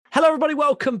Hello, everybody.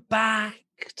 Welcome back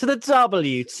to the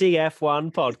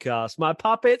WTF1 podcast. My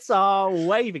puppets are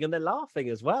waving and they're laughing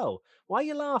as well. Why are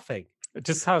you laughing?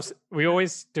 Just how we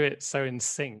always do it so in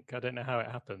sync. I don't know how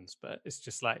it happens, but it's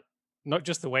just like not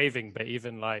just the waving, but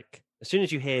even like as soon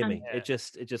as you hear me, it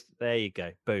just there you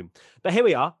go, boom. But here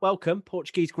we are. Welcome,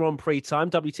 Portuguese Grand Prix time,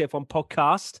 WTF1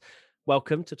 podcast.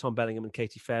 Welcome to Tom Bellingham and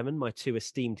Katie Fairman, my two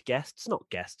esteemed guests, not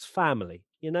guests, family.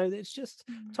 You know, it's just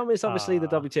Tom is obviously the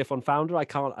WTF1 founder.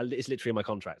 It's literally in my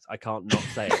contract. I can't not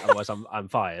say it, otherwise I'm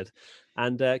fired.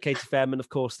 And Katie Fairman, of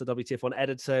course, the WTF1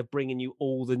 editor, bringing you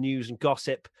all the news and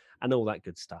gossip and all that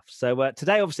good stuff. So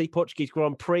today, obviously, Portuguese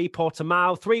Grand Prix,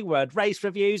 Portimao, 3-word race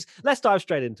reviews. Let's dive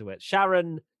straight into it.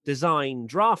 Sharon, design,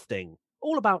 drafting,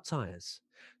 all about tyres.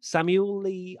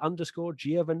 Samueli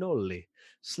 _Giovanoli,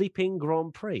 sleeping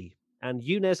Grand Prix. And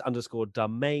Younes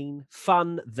 _Domain,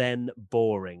 fun, then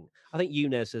boring. I think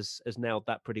Younes has nailed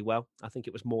that pretty well. I think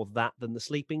it was more that than the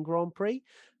sleeping Grand Prix.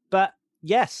 But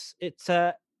yes, it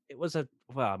was it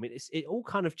all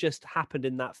kind of just happened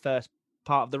in that first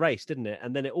part of the race, didn't it?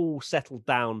 And then it all settled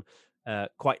down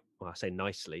quite, well, I say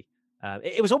nicely.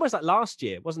 It was almost like last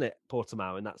year, wasn't it,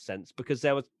 Portimao, in that sense, because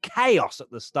there was chaos at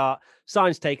the start,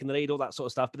 Sainz taking the lead, all that sort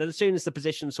of stuff. But then as soon as the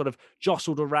position sort of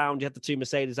jostled around, you had the two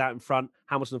Mercedes out in front.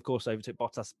 Hamilton, of course, overtook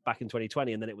Bottas back in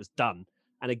 2020, and then it was done.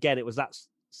 And again, it was that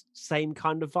same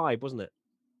kind of vibe, wasn't it?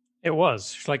 It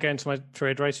was. Shall I go into my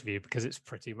 3-word race review? Because it's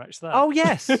pretty much that. Oh,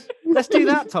 yes. Let's do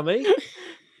that, Tommy.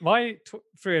 My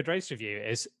 3-word race review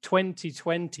is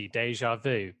 2020 Deja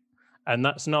Vu. And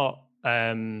that's not...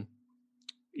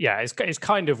 it's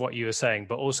kind of what you were saying,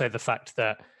 but also the fact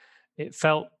that it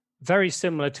felt very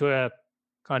similar to a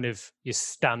kind of your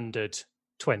standard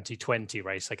 2020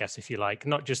 race, I guess, if you like.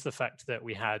 Not just the fact that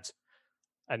we had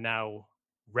a now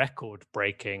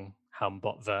record-breaking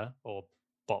Ham-Botver or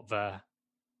Botver,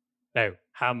 no,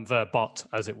 Ham-Ver-Bot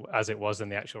as it was in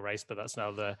the actual race, but that's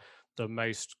now the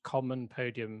most common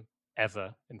podium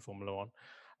ever in Formula One.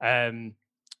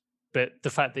 But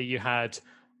the fact that you had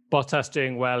Bottas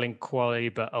doing well in quali,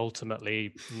 but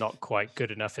ultimately not quite good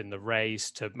enough in the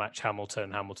race to match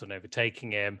Hamilton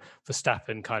overtaking him,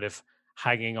 Verstappen kind of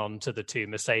hanging on to the two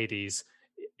Mercedes.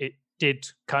 It did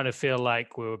kind of feel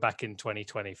like we were back in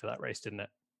 2020 for that race, didn't it?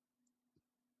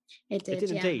 It did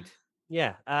indeed.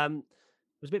 Yeah. It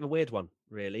was a bit of a weird one,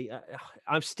 really.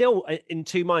 I'm still in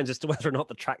two minds as to whether or not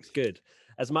the track's good,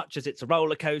 as much as it's a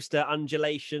roller coaster,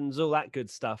 undulations, all that good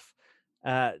stuff.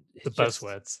 The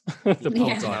buzzwords,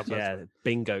 the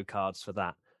bingo cards for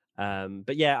that.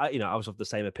 But yeah, I was of the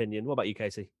same opinion. What about you,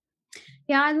 Katie?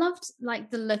 Yeah, I loved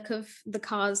like the look of the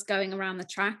cars going around the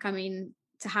track. I mean,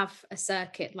 to have a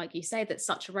circuit like you say that's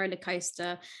such a roller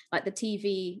coaster, like the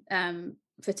TV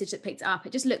footage that picked it up,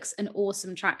 it just looks an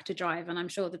awesome track to drive, and I'm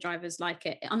sure the drivers like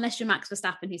it, unless you're Max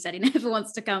Verstappen, who said he never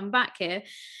wants to come back here.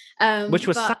 Which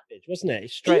was savage, wasn't it?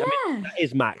 Straight. Yeah. I mean, that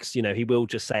is Max. You know, he will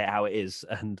just say it how it is,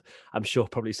 and I'm sure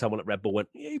probably someone at Red Bull went,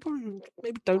 "Yeah, you probably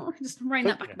maybe don't just rein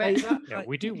that back a bit." Yeah,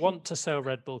 we do want to sell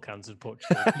Red Bull cans in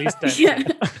Portugal. Please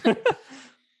don't.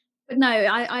 But no,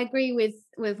 I agree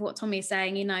with what Tommy's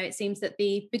saying. You know, it seems that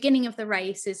the beginning of the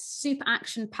race is super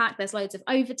action-packed. There's loads of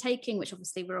overtaking, which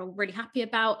obviously we're all really happy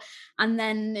about. And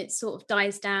then it sort of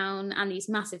dies down and these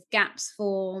massive gaps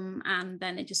form, and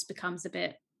then it just becomes a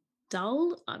bit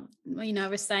dull. I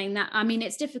was saying that. I mean,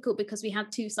 it's difficult because we had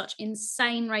two such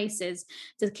insane races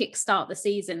to kickstart the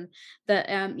season that,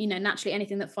 naturally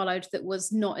anything that followed that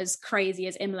was not as crazy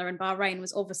as Imola and Bahrain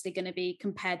was obviously going to be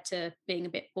compared to being a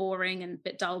bit boring and a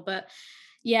bit dull. But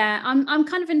yeah, I'm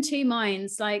kind of in two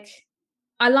minds. Like,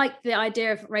 I like the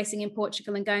idea of racing in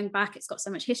Portugal and going back. It's got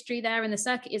so much history there, and the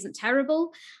circuit isn't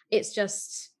terrible. It's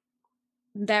just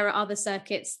there are other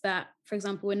circuits that, for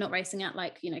example, we're not racing at,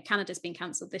 like, Canada's been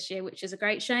cancelled this year, which is a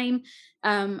great shame.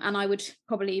 And I would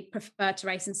probably prefer to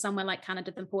race in somewhere like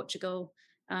Canada than Portugal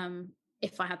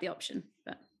if I had the option.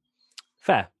 But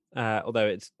fair.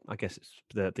 Although I guess it's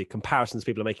the comparisons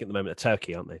people are making at the moment are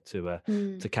Turkey, aren't they, to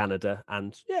Canada?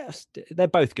 And yes, they're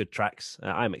both good tracks.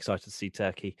 I'm excited to see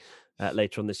Turkey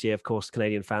later on this year. Of course,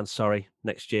 Canadian fans, sorry,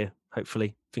 next year,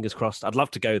 hopefully, fingers crossed. I'd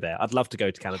love to go there. I'd love to go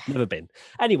to Canada. Never been.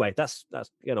 Anyway, that's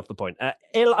getting off the point.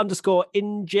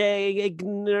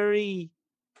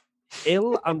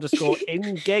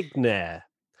 Il_Ingegner,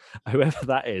 whoever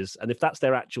that is, and if that's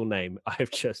their actual name, I've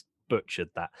just butchered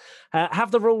that.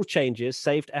 Have the rule changes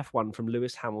saved F1 from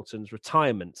Lewis Hamilton's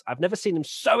retirement? I've never seen him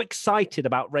so excited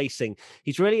about racing.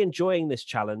 He's really enjoying this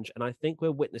challenge, and I think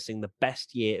we're witnessing the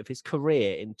best year of his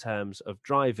career in terms of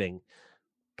driving,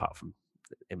 apart from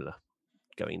Imola.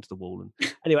 going into the wall. And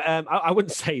anyway, I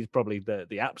wouldn't say he's probably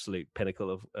the absolute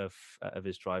pinnacle of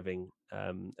his driving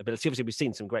ability. Obviously, we've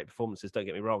seen some great performances. Don't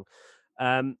get me wrong.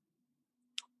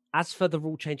 As for the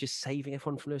rule changes saving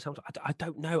everyone from Lewis Hamilton, I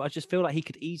don't know. I just feel like he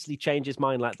could easily change his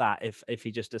mind like that if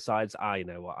he just decides, you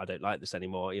know what, I don't like this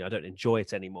anymore. I don't enjoy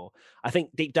it anymore. I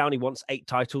think deep down he wants 8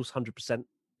 titles, 100%.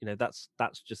 That's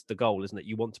just the goal, isn't it?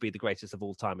 You want to be the greatest of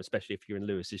all time, especially if you're in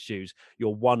Lewis's shoes.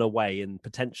 You're one away and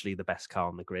potentially the best car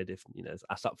on the grid. If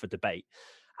that's up for debate.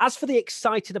 As for the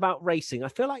excited about racing, I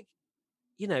feel like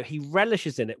he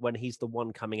relishes in it when he's the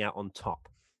one coming out on top.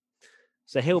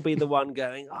 So he'll be the one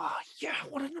going, oh, yeah,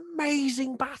 what an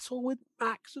amazing battle with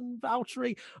Max and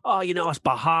Valtteri. Oh, I was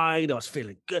behind. I was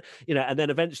feeling good. And then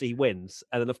eventually he wins.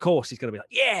 And then, of course, he's going to be like,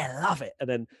 yeah, love it. And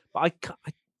then, but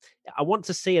I want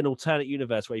to see an alternate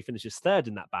universe where he finishes third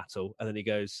in that battle. And then he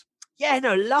goes, yeah,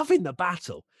 no, loving the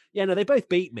battle. Yeah, no, they both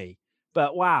beat me.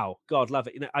 But wow, God, love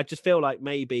it. I just feel like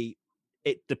maybe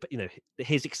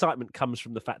his excitement comes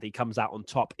from the fact that he comes out on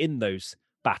top in those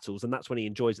battles, and that's when he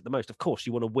enjoys it the most. Of course,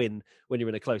 you want to win when you're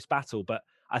in a close battle, but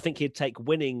I think he'd take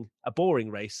winning a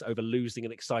boring race over losing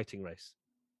an exciting race.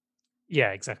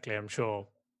 Yeah, exactly. I'm sure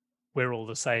we're all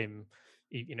the same.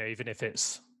 Even if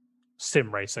it's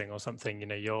sim racing or something,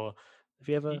 Have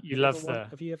you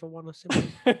ever won a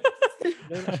sim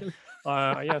race?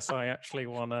 Yes, I actually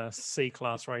won a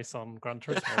C-class race on Gran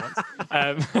Turismo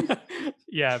once.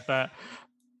 Yeah, but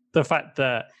the fact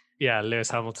that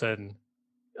Lewis Hamilton,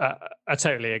 I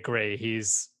totally agree.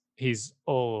 He's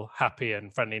all happy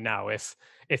and friendly now. If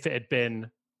it had been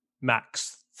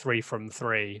Max 3 from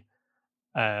 3,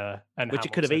 and which Hamilton,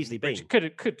 it could have easily been,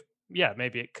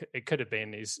 maybe it could have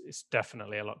been. It's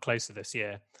definitely a lot closer this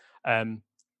year. I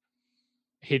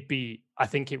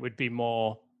think it would be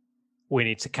more, we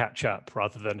need to catch up,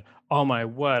 rather than, oh my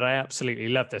word, I absolutely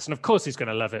love this. And of course he's going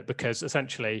to love it, because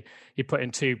essentially he put in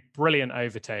 2 brilliant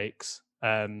overtakes.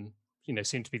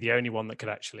 Seemed to be the only one that could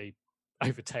actually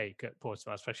overtake at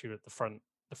Portimao, especially with the front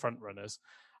runners,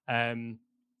 and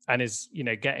is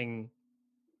getting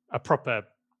a proper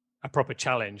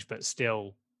challenge, but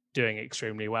still doing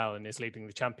extremely well and is leading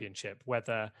the championship.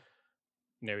 Whether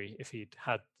if he'd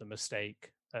had the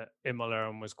mistake at Imola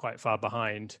and was quite far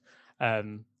behind,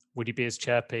 would he be as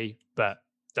chirpy? But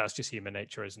that's just human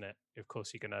nature, isn't it? Of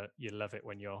course, you love it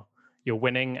when you're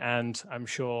winning, and I'm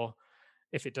sure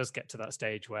if it does get to that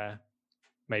stage where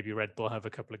maybe Red Bull have a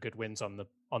couple of good wins on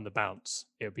the bounce,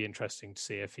 it would be interesting to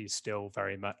see if he's still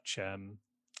very much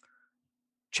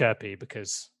chirpy,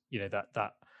 because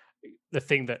that the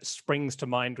thing that springs to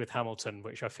mind with Hamilton,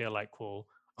 which I feel like will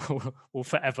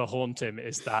forever haunt him,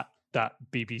 is that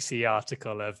BBC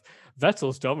article of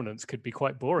Vettel's dominance could be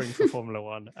quite boring for Formula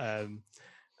One.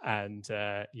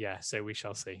 So we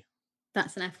shall see.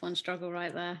 That's an F1 struggle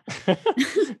right there.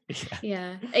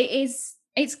 Yeah, it is.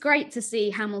 It's great to see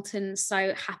Hamilton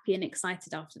so happy and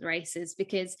excited after the races,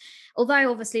 because although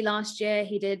obviously last year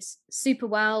he did super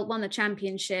well, won the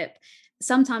championship,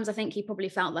 sometimes I think he probably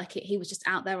felt like he was just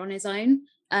out there on his own.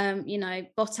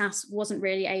 Bottas wasn't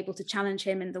really able to challenge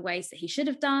him in the ways that he should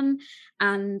have done.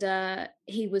 And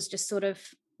he was just sort of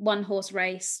one horse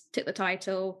race, took the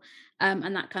title,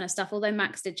 and that kind of stuff. Although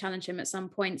Max did challenge him at some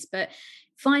points, but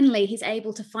finally he's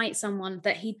able to fight someone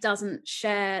that he doesn't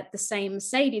share the same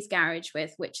Mercedes garage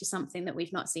with, which is something that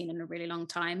we've not seen in a really long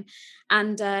time.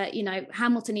 And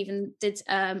Hamilton even did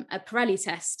a Pirelli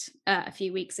test a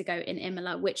few weeks ago in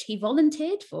Imola, which he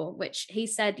volunteered for, which he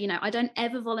said, I don't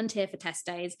ever volunteer for test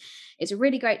days. It's a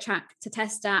really great track to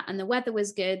test at, and the weather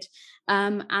was good.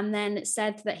 And then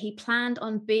said that he planned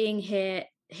on being here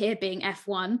being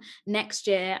F1 next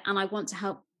year, and I want to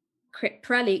help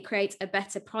Pirelli create a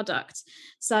better product.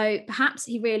 So perhaps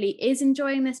he really is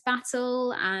enjoying this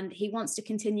battle and he wants to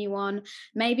continue on.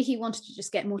 Maybe he wanted to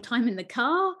just get more time in the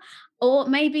car, or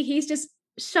maybe he's just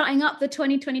shutting up the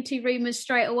 2022 rumors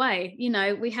straight away.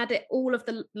 We had it all of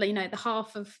the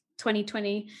half of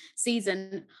 2020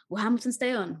 season. Will Hamilton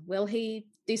stay on? Will he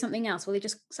do something else? Will he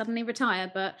just suddenly retire?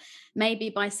 But maybe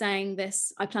by saying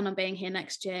this, I plan on being here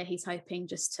next year, he's hoping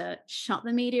just to shut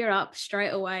the media up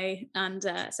straight away, and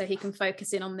so he can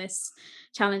focus in on this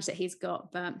challenge that he's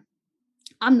got. But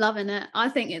I'm loving it. I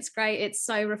think it's great. It's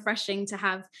so refreshing to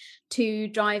have 2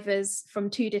 drivers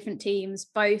from 2 different teams,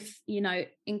 both,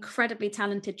 incredibly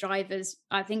talented drivers.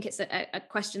 I think it's a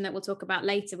question that we'll talk about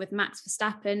later with Max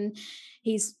Verstappen.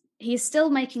 He's still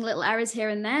making little errors here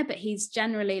and there, but he's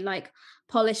generally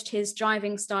polished his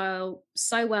driving style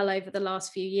so well over the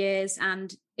last few years,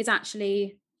 and is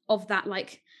actually of that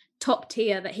top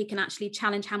tier that he can actually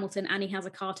challenge Hamilton, and he has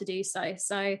a car to do so.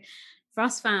 So for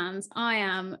us fans, I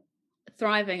am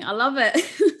thriving. I love it.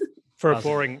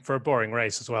 for a boring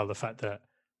race as well. The fact that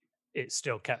it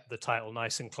still kept the title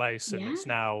nice and close, and it's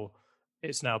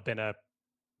now been a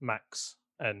Max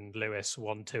and Lewis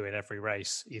 1-2 in every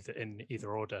race, either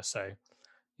order. So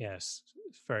yes,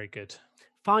 it's very good.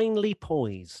 Finely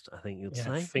poised, I think you'd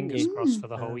say. Fingers crossed for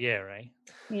the whole year, eh?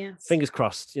 Yeah. Fingers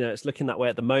crossed. It's looking that way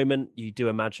at the moment. You do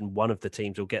imagine one of the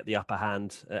teams will get the upper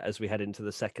hand as we head into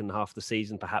the second half of the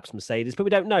season, perhaps Mercedes, but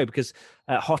we don't know because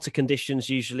hotter conditions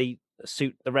usually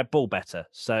suit the Red Bull better.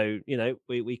 So,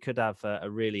 we could have a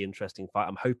really interesting fight.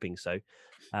 I'm hoping so.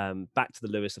 Back to the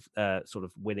Lewis sort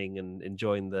of winning and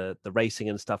enjoying the racing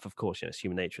and stuff. Of course, it's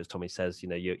human nature, as Tommy says.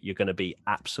 You're going to be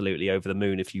absolutely over the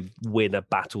moon if you win a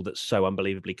battle that's so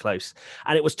unbelievably close.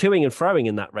 And it was toing and froing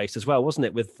in that race as well, wasn't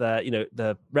it? With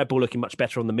the Red Bull looking much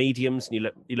better on the mediums, and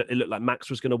it looked like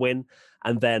Max was going to win.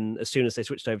 And then as soon as they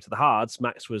switched over to the hards,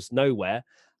 Max was nowhere.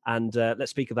 And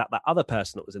let's speak about that other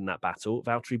person that was in that battle,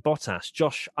 Valtteri Bottas.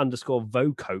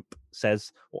 Josh_Vocope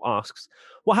says or asks,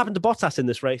 what happened to Bottas in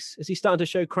this race? Is he starting to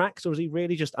show cracks or is he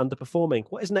really just underperforming?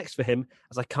 What is next for him,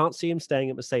 as I can't see him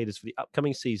staying at Mercedes for the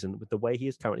upcoming season with the way he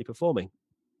is currently performing?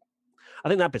 I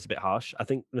think that bit's a bit harsh. I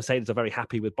think Mercedes are very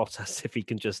happy with Bottas if he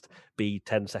can just be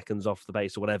 10 seconds off the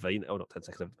pace or whatever, not 10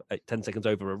 seconds, 10 seconds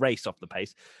over a race off the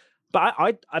pace. But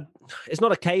I it's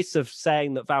not a case of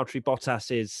saying that Valtteri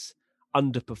Bottas is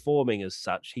underperforming as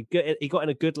such. He got in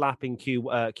a good lap in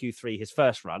Q3, his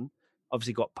first run,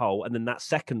 obviously got pole, and then that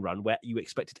second run where you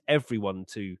expected everyone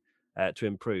to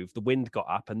improve, the wind got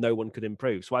up and no one could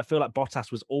improve. So I feel like Bottas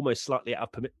was almost slightly out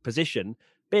of position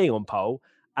being on pole,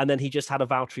 and then he just had a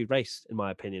Valtteri race, in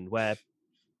my opinion, where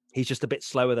he's just a bit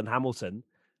slower than Hamilton.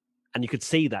 And you could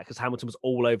see that because Hamilton was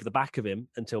all over the back of him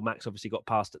until Max obviously got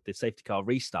past at the safety car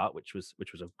restart, which was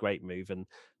a great move. And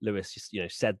Lewis just,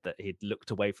 said that he'd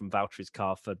looked away from Valtteri's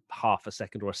car for half a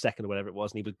second or a second or whatever it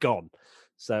was, and he was gone.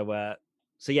 So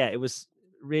yeah, it was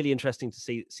really interesting to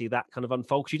see that kind of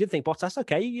unfold. Because you did think Bottas,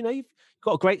 okay, you've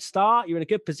got a great start, you're in a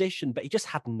good position, but he just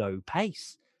had no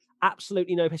pace,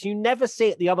 absolutely no pace. You never see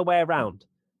it the other way around,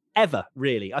 ever,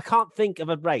 really. I can't think of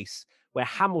a race where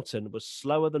Hamilton was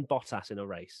slower than Bottas in a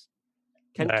race.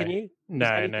 Can you? No,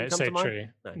 it's so true.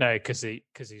 No, because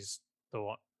he's the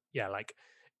one. Yeah, like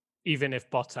even if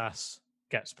Bottas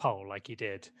gets pole like he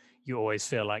did, you always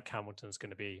feel like Hamilton's going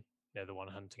to be the one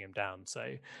hunting him down.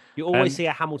 So you always see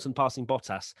a Hamilton passing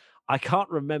Bottas. I can't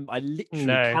remember. I literally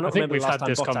cannot I think remember we've the last had time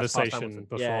this Bottas conversation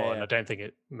before, and I don't think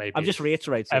it maybe. I'm just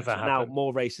reiterating. Ever now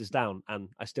more races down, and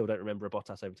I still don't remember a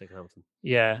Bottas overtaking Hamilton.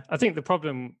 Yeah, I think the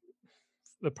problem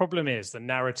is the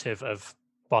narrative of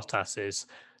Bottas is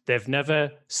they've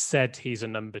never said he's a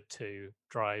number 2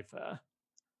 driver,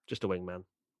 just a wingman.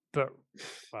 But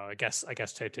well, I guess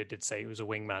Toto did say he was a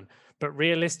wingman, but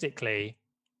realistically,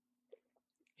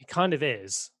 he kind of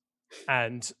is.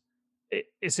 And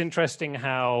it's interesting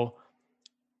how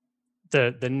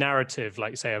the narrative,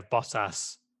 like say, of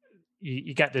Bottas,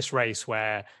 you get this race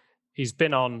where he's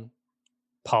been on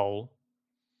pole,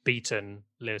 beaten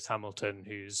Lewis Hamilton,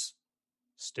 who's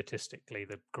statistically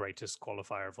the greatest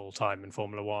qualifier of all time in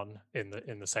Formula One in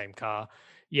the same car.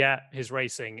 Yeah, his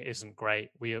racing isn't great.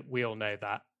 We all know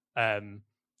that.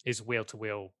 His wheel to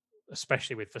wheel,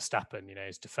 especially with Verstappen,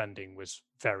 his defending was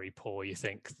very poor. You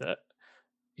think that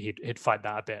he'd fight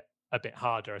that a bit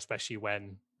harder, especially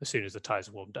when as soon as the tires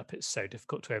are warmed up, it's so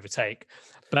difficult to overtake.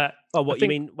 But you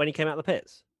mean when he came out of the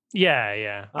pits?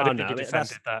 Yeah. I don't think he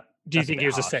defended that. Do you think he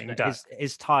was a sitting duck?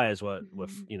 His tires were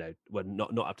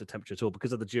not up to temperature at all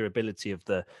because of the durability of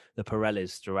the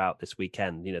Pirellis throughout this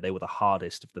weekend. They were the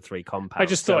hardest of the 3 compounds. I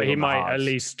just thought he might at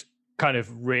least kind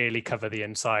of really cover the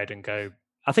inside and go.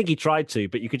 I think he tried to,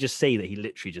 but you could just see that he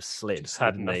literally just slid. Just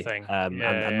had nothing. And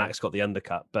Max got the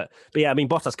undercut. But yeah, I mean,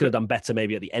 Bottas could have done better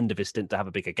maybe at the end of his stint to have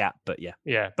a bigger gap. But yeah.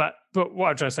 Yeah, but what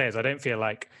I'm trying to say is I don't feel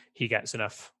like he gets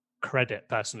enough credit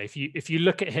personally. If you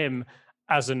look at him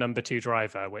as a number 2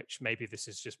 driver, which maybe this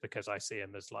is just because I see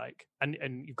him as like,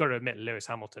 and you've got to admit Lewis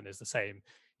Hamilton is the same.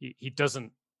 He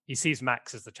sees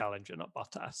Max as the challenger, not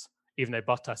Bottas, even though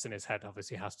Bottas in his head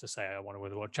obviously has to say, I want to win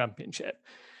the world championship.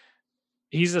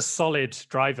 He's a solid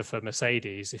driver for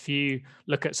Mercedes. If you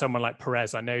look at someone like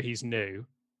Perez, I know he's new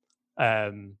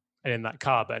and in that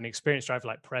car, but an experienced driver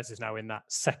like Perez is now in that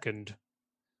second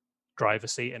driver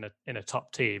seat in a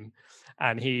top team,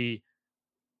 and he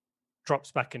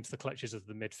drops back into the clutches of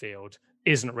the midfield,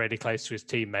 isn't really close to his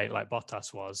teammate like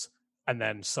Bottas was, and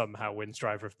then somehow wins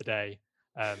driver of the day,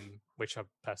 which I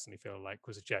personally feel like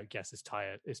was a joke. Yes, his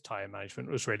tire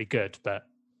management was really good, but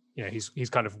he's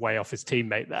kind of way off his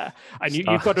teammate there. And you've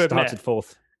got to admit,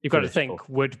 fourth. You've got to think,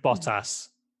 would Bottas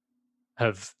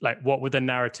have, like, what would the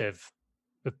narrative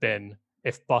have been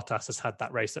if Bottas has had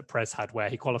that race that Perez had, where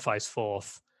he qualifies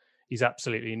fourth, he's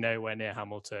absolutely nowhere near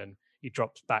Hamilton, he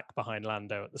drops back behind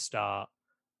Lando at the start,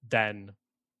 then,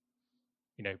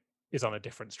 is on a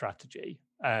different strategy.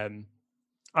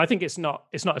 I think it's not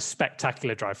a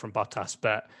spectacular drive from Bottas,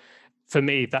 but for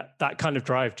me, that kind of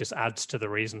drive just adds to the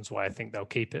reasons why I think they'll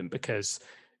keep him, because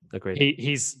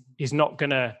he's not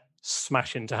gonna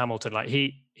smash into Hamilton. Like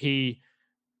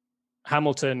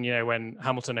Hamilton, when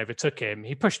Hamilton overtook him,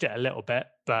 he pushed it a little bit,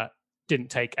 but didn't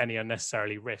take any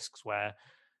unnecessarily risks where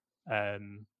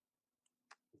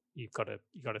you've got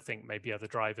to think maybe other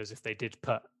drivers, if they did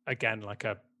put again like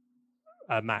a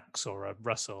Max or a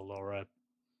Russell or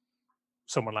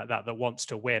someone like that wants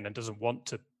to win and doesn't want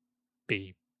to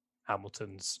be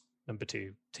Hamilton's number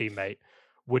 2 teammate,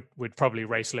 would probably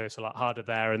race Lewis a lot harder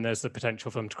there, and there's the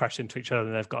potential for them to crash into each other,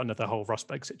 and they've got another whole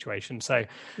Rosberg situation. So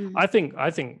I think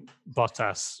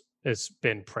Bottas has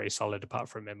been pretty solid apart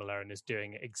from Imola, and is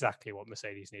doing exactly what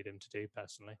Mercedes need him to do,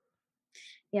 personally.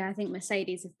 Yeah, I think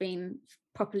Mercedes have been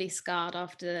properly scarred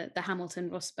after the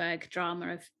Hamilton-Rosberg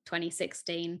drama of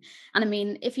 2016. And I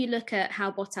mean, if you look at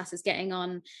how Bottas is getting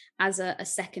on as a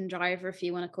second driver, if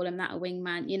you want to call him that, a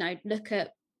wingman, look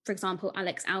at, for example,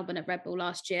 Alex Albon at Red Bull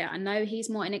last year. I know he's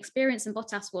more inexperienced than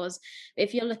Bottas was, but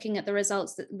if you're looking at the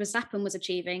results that Verstappen was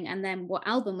achieving and then what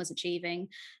Albon was achieving,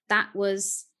 that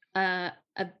was not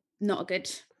a good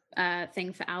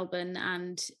thing for Albon.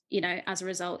 And, as a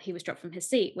result, he was dropped from his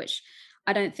seat, which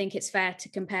I don't think it's fair to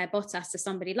compare Bottas to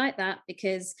somebody like that,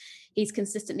 because he's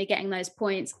consistently getting those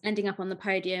points, ending up on the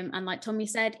podium. And like Tommy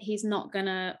said, he's not going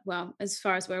to, well, as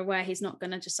far as we're aware, he's not going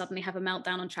to just suddenly have a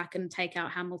meltdown on track and take out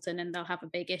Hamilton and they'll have a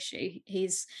big issue.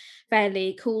 He's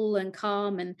fairly cool and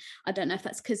calm. And I don't know if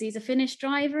that's because he's a Finnish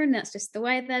driver and that's just the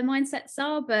way their mindsets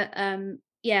are. But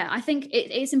yeah, I think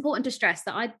it's important to stress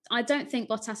that I don't think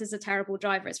Bottas is a terrible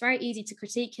driver. It's very easy to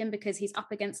critique him because he's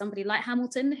up against somebody like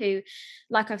Hamilton, who,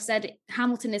 like I've said,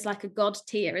 Hamilton is like a god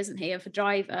tier, isn't he, of a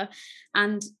driver?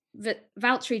 And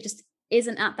Valtteri just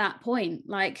isn't at that point.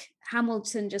 Like,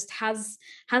 Hamilton just has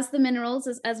the minerals,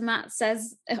 as Matt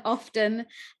says often,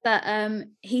 that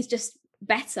he's just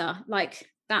better. Like,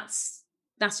 that's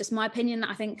just my opinion.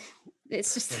 I think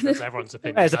it's just that's everyone's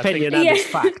opinion. It's opinion and it's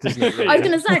fact, isn't it? Really? I was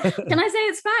going to say, can I say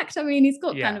it's fact? I mean, he's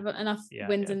got kind of enough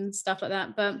wins and stuff like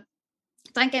that, but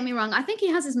don't get me wrong. I think he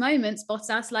has his moments,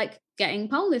 Bottas, like getting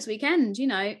pole this weekend.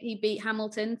 He beat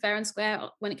Hamilton fair and square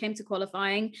when it came to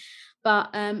qualifying,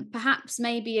 but perhaps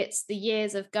maybe it's the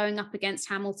years of going up against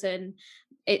Hamilton.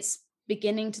 It's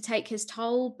beginning to take his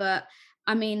toll, but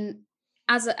I mean,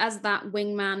 as that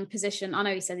wingman position, I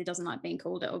know he says he doesn't like being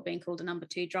called it or being called a number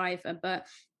 2 driver, but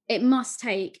it must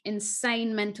take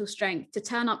insane mental strength to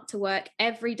turn up to work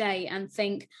every day and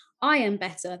think, I am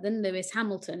better than Lewis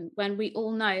Hamilton, when we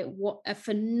all know what a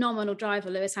phenomenal driver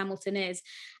Lewis Hamilton is,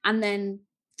 and then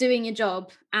doing your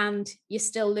job and you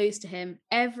still lose to him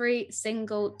every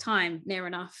single time, near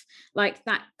enough. Like,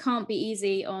 that can't be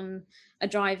easy on a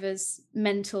driver's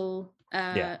mental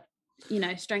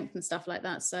strength and stuff like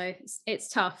that. So it's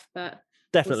tough, but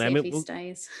definitely. We'll see if he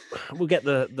stays. We'll get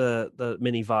the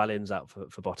mini violins out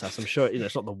for Bottas. I'm sure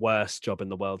it's not the worst job in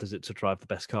the world, is it, to drive the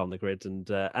best car on the grid? And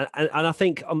I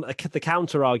think the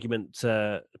counter argument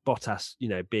to Bottas,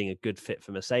 being a good fit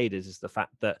for Mercedes, is the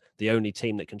fact that the only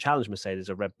team that can challenge Mercedes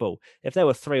are Red Bull. If there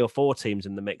were 3 or 4 teams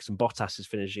in the mix and Bottas is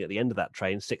finishing at the end of that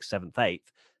train, 6th, 7th,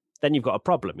 8th, then you've got a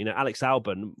problem. Alex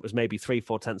Albon was maybe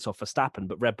 3-4 tenths off Verstappen,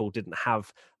 but Red Bull didn't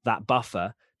have that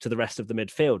buffer to the rest of the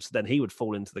midfield. So then he would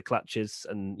fall into the clutches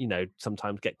and,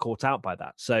 sometimes get caught out by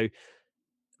that. So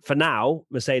for now,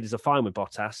 Mercedes are fine with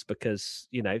Bottas because,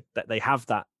 that they have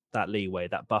that leeway,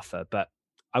 that buffer. But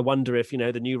I wonder if,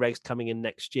 the new race coming in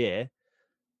next year,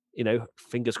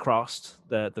 fingers crossed,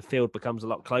 the field becomes a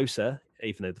lot closer,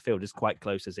 even though the field is quite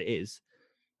close as it is.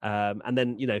 And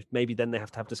then, maybe then they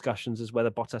have to have discussions as whether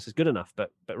Bottas is good enough.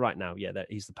 But right now,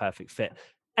 he's the perfect fit.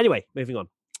 Anyway, moving on.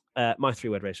 My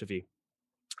 3-word race review.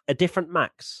 A different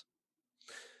Max.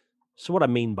 So what I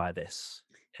mean by this,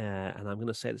 and I'm going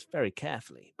to say this very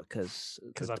carefully because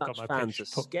I've got my fans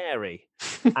pitch are scary,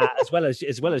 as well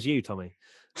as you, Tommy.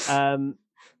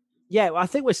 I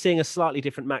think we're seeing a slightly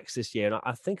different Max this year, and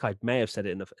I think I may have said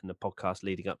it in the podcast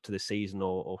leading up to this season,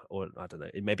 or I don't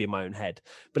know, it may be in my own head.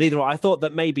 But either way, I thought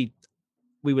that maybe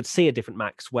we would see a different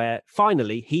Max where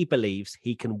finally he believes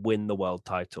he can win the world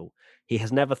title. He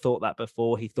has never thought that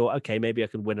before. He thought, okay, maybe I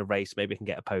can win a race, maybe I can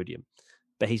get a podium.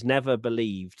 But he's never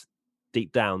believed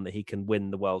deep down that he can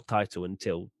win the world title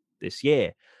until this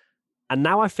year. And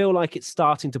now I feel like it's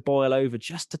starting to boil over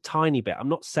just a tiny bit. I'm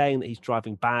not saying that he's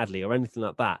driving badly or anything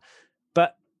like that,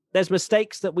 but there's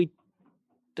mistakes that we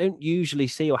don't usually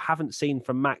see or haven't seen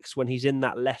from Max when he's in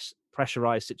that less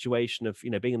pressurized situation of,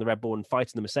 being in the Red Bull and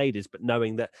fighting the Mercedes, but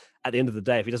knowing that at the end of the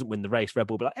day, if he doesn't win the race, Red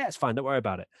Bull will be like, yeah, it's fine, don't worry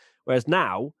about it. Whereas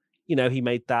now, he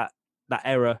made that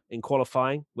error in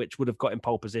qualifying, which would have got him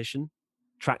pole position,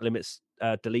 track limits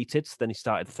deleted. So then he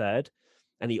started third.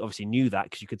 And he obviously knew that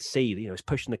because you could see, he's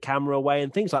pushing the camera away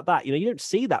and things like that. You don't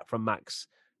see that from Max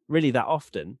really that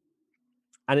often.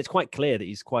 And it's quite clear that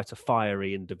he's quite a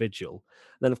fiery individual.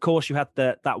 And then, of course, you had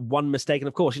that one mistake. And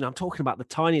of course, I'm talking about the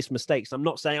tiniest mistakes. I'm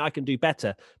not saying I can do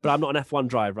better, but I'm not an F1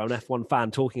 driver. I'm an F1 fan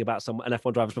talking about an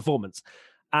F1 driver's performance.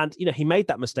 And, he made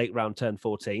that mistake around turn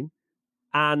 14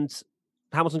 and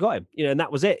Hamilton got him, and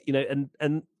that was it,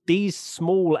 and these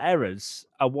small errors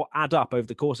are what add up over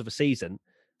the course of a season.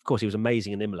 Of course, he was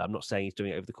amazing in Imola. I'm not saying he's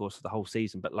doing it over the course of the whole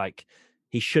season, but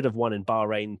he should have won in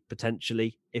Bahrain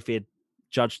potentially if he had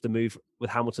judged the move with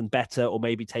Hamilton better or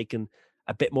maybe taken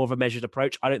a bit more of a measured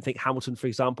approach. I don't think Hamilton, for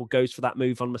example, goes for that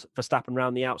move on Verstappen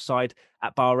around the outside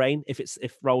at Bahrain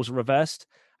if roles are reversed.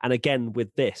 And again,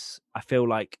 with this, I feel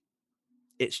like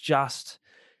it's just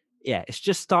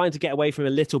starting to get away from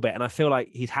him a little bit. And I feel like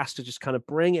he has to just kind of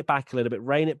bring it back a little bit,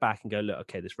 rein it back and go, look,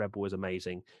 okay, this Red Bull is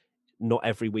amazing. Not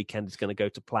every weekend is going to go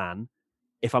to plan.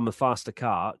 If I'm a faster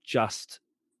car, just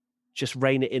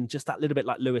rein it in just that little bit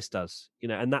like Lewis does,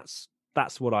 and that's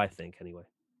what I think anyway.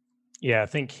 Yeah, I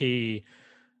think it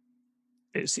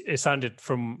sounded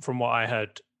from what I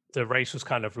heard, the race was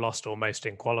kind of lost almost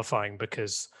in qualifying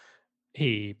because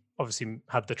he obviously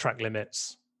had the track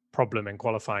limits problem in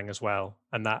qualifying as well,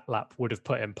 and that lap would have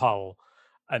put him pole.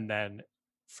 And then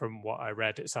from what I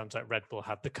read, it sounds like Red Bull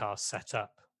had the car set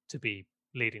up to be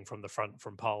leading from the front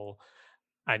from pole,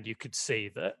 and you could see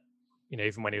that,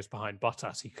 even when he was behind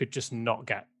Bottas, he could just not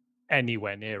get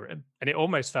anywhere near him. And it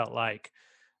almost felt like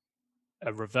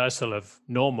a reversal of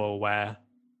normal where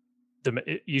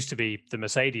it used to be the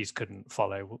Mercedes couldn't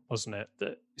follow, wasn't it?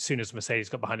 That as soon as Mercedes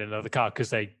got behind another car, because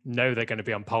they know they're going to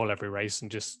be on pole every race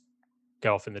and just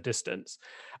go off in the distance.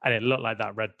 And it looked like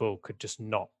that Red Bull could just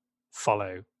not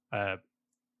follow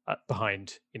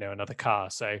behind, another car.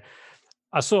 So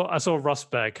I saw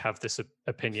Rosberg have this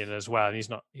opinion as well, and he's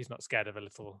not scared of a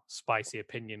little spicy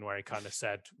opinion where he kind of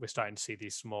said we're starting to see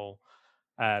these small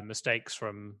mistakes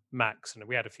from Max, and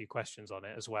we had a few questions on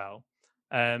it as well.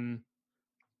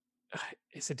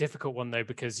 It's a difficult one though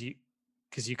because you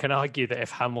can argue that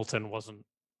if Hamilton wasn't,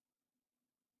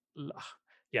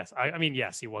 yes, I mean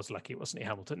yes, he was lucky, wasn't he,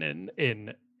 Hamilton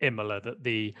in Imola, that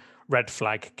the red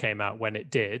flag came out when it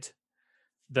did.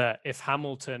 That if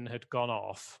Hamilton had gone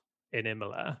off in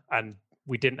Imola and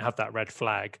we didn't have that red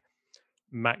flag,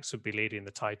 Max would be leading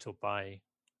the title by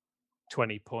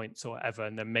 20 points or whatever,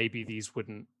 and then maybe these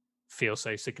wouldn't feel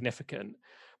so significant.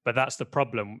 But that's the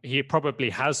problem. He probably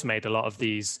has made a lot of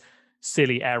these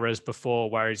silly errors before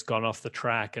where he's gone off the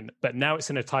track, but now it's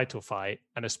in a title fight,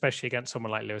 and especially against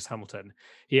someone like Lewis Hamilton,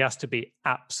 he has to be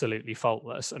absolutely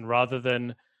faultless. And rather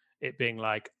than it being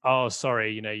like, oh,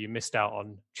 sorry, you missed out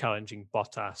on challenging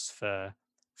Bottas for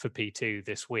P2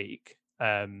 this week,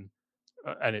 and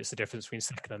it's the difference between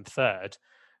second and third.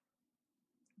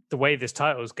 The way this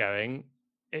title is going,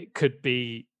 it could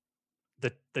be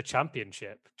the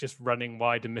championship just running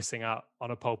wide and missing out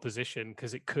on a pole position,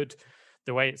 because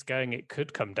the way it's going, it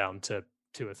could come down to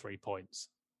 2 or 3 points.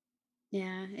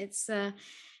 Yeah, it's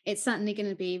certainly going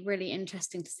to be really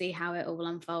interesting to see how it all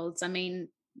unfolds. I mean,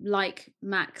 like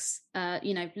Max,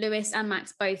 Lewis and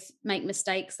Max both make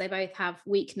mistakes. They both have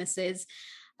weaknesses.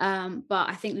 But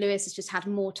I think Lewis has just had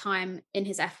more time in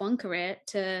his F1 career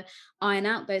to iron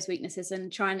out those weaknesses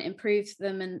and try and improve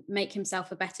them and make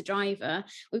himself a better driver.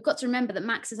 We've got to remember that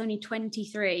Max is only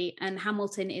 23 and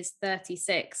Hamilton is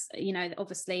 36.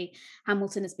 Obviously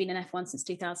Hamilton has been in F1 since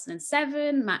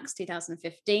 2007, Max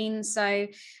 2015. So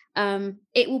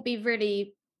it will be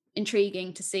really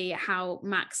intriguing to see how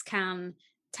Max can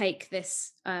take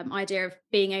this idea of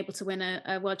being able to win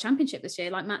a world championship this year.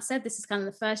 Like Matt said, this is kind of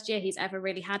the first year he's ever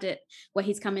really had it where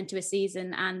he's come into a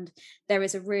season, and there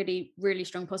is a really, really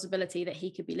strong possibility that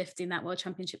he could be lifting that world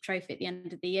championship trophy at the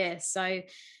end of the year. So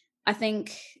I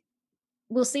think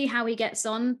we'll see how he gets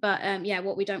on. But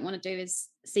what we don't want to do is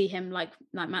see him, like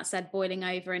Matt said, boiling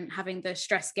over and having the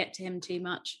stress get to him too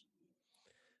much.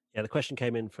 Yeah, the question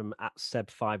came in from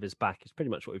 @Seb5 is back. It's pretty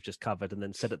much what we've just covered, and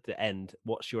then said at the end,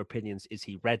 what's your opinions? Is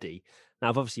he ready? Now,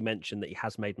 I've obviously mentioned that he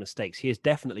has made mistakes. He is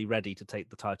definitely ready to take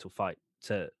the title fight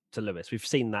to Lewis. We've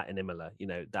seen that in Imola.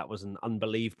 That was an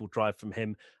unbelievable drive from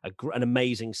him, an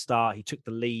amazing start. He took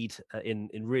the lead in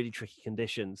really tricky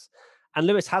conditions. And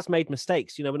Lewis has made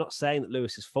mistakes. We're not saying that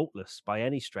Lewis is faultless by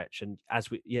any stretch. And as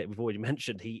we've already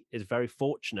mentioned, he is very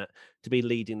fortunate to be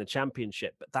leading the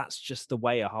championship. But that's just the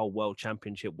way a whole world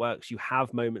championship works. You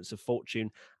have moments of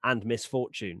fortune and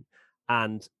misfortune.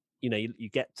 And, you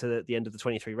get to the end of the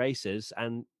 23 races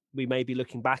and we may be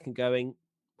looking back and going,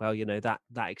 well,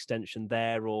 that extension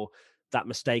there or that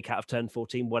mistake out of turn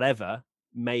 14, whatever,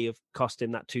 may have cost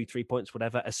him that 2-3 points,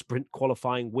 whatever, a sprint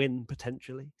qualifying win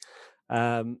potentially.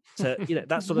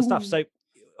 That sort of stuff. So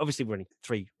obviously we're only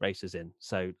 3 races in,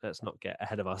 so let's not get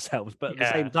ahead of ourselves. But at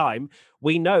the same time,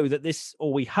 we know that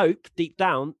we hope deep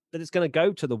down that it's going to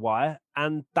go to the wire,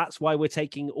 and that's why we're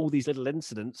taking all these little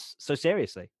incidents so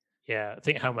seriously. Yeah, I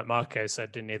think Helmut Marko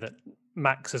said, didn't he, that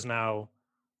Max is now,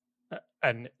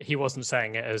 and he wasn't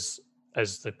saying it as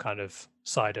the kind of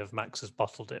side of Max has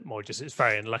bottled it, more just it's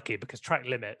very unlucky because track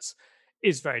limits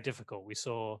is very difficult. We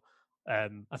saw,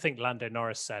 I think Lando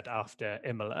Norris said after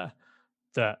Imola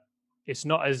that it's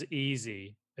not as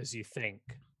easy as you think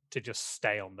to just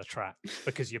stay on the track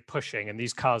because you're pushing and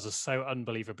these cars are so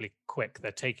unbelievably quick.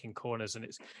 They're taking corners and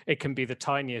it can be the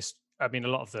tiniest. I mean, a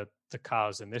lot of the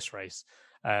cars in this race,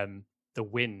 the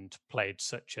wind played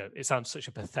it sounds such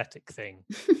a pathetic thing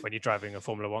when you're driving a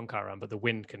Formula One car around, but the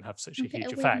wind can have such a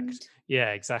huge effect. Yeah,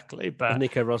 exactly. But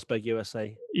Nico Rosberg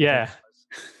USA. Yeah,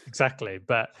 exactly.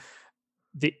 But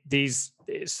these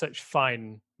it's such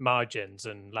fine margins,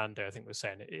 and Lando, I think, was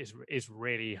saying it is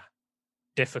really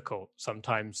difficult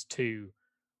sometimes to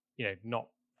not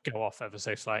go off ever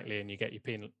so slightly, and you get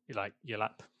your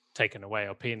lap taken away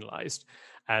or penalised.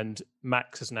 And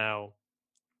Max has now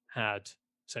had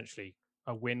essentially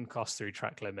a win cost through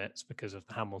track limits because of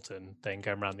the Hamilton thing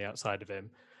going around the outside of him.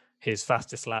 His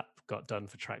fastest lap got done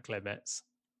for track limits,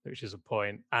 which is a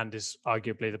point, and is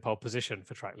arguably the pole position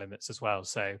for track limits as well.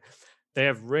 So they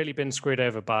have really been screwed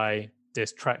over by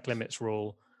this track limits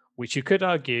rule, which you could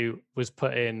argue was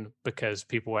put in because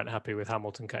people weren't happy with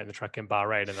Hamilton cutting the track in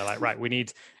Bahrain. And they're like, right,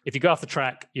 if you go off the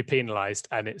track, you're penalised.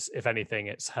 And if anything,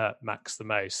 it's hurt Max the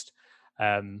most.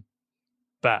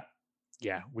 But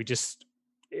yeah,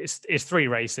 it's 3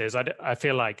 races. I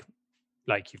feel like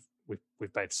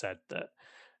we've both said that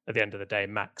at the end of the day,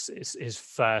 Max is his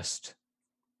first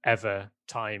ever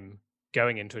time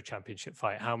going into a championship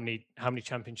fight. How many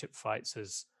championship fights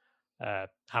has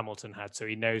Hamilton had? So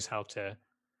he knows how to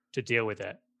deal with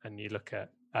it. And you look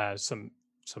at some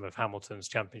of Hamilton's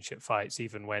championship fights,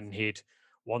 even when he'd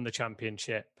won the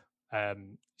championship, he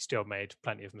still made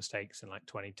plenty of mistakes in like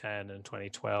 2010 and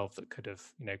 2012 that could have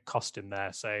cost him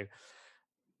there. So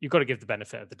you've got to give the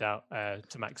benefit of the doubt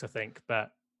to Max, I think.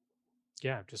 But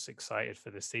yeah, I'm just excited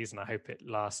for this season. I hope it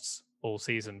lasts all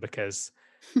season because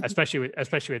especially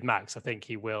with Max, I think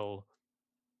he will.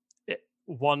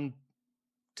 One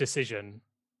decision,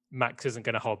 Max isn't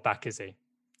going to hold back, is he?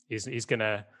 He's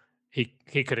gonna. He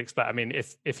could expect. I mean,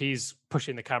 if he's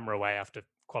pushing the camera away after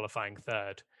qualifying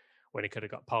third, when he could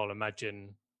have got pole,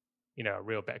 imagine a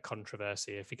real bit of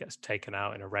controversy if he gets taken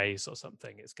out in a race or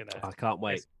something. It's gonna. I can't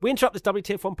wait. We interrupt this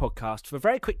WTF1 podcast for a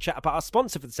very quick chat about our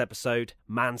sponsor for this episode,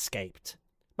 Manscaped.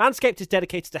 Manscaped is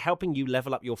dedicated to helping you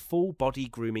level up your full body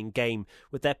grooming game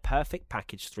with their Perfect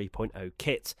Package 3.0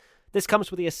 kit. This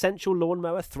comes with the Essential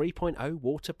Lawnmower 3.0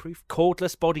 waterproof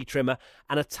cordless body trimmer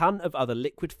and a ton of other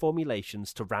liquid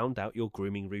formulations to round out your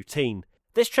grooming routine.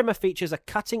 This trimmer features a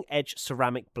cutting-edge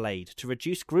ceramic blade to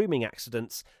reduce grooming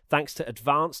accidents thanks to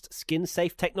advanced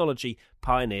skin-safe technology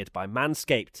pioneered by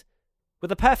Manscaped.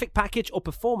 With a Perfect Package or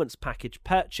Performance Package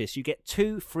purchase, you get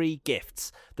 2 free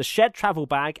gifts, the Shed Travel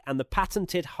Bag and the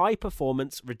patented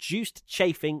high-performance reduced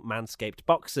chafing Manscaped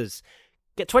boxers.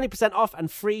 Get 20% off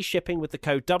and free shipping with the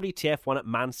code WTF1 at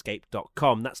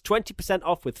manscaped.com. That's 20%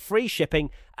 off with free shipping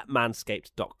at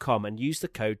manscaped.com and use the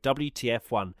code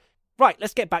WTF1. Right,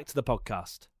 let's get back to the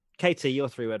podcast. Katie, your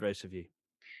 3-word race review.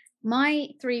 My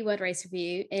 3-word race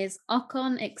review is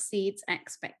Ocon exceeds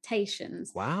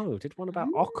expectations. Wow, did one about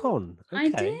Ocon. Okay. I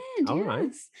did, All yes.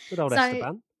 right. Good old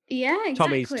Esteban. Yeah,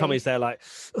 exactly. Tommy's there like,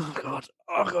 oh God.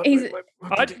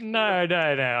 No.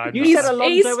 You said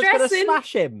Alonso was going to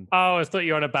smash him. Oh, I thought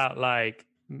you were on about like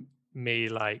me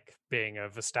like being a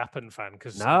Verstappen fan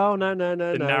because no.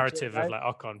 The narrative of like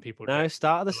Ocon people. No,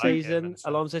 start of the season,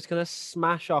 Alonso's going to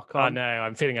smash Ocon. I know.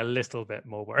 I'm feeling a little bit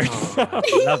more worried. Oh,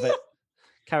 love it.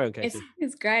 Carry on, Katie.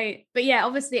 It's great. But yeah,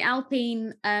 obviously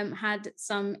Alpine had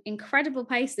some incredible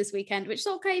pace this weekend, which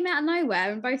sort of came out of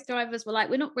nowhere. And both drivers were like,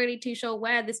 we're not really too sure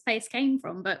where this pace came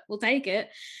from, but we'll take it.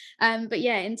 But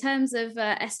yeah, in terms of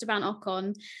Esteban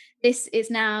Ocon, this is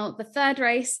now the 3rd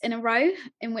race in a row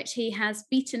in which he has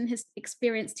beaten his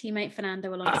experienced teammate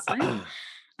Fernando Alonso.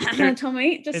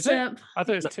 Tommy, just... I thought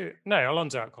it was 2. No,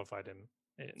 Alonso outqualified him.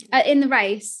 in the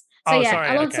race. So sorry,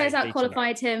 Alonso's okay.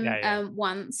 out-qualified him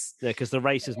once. Yeah, because the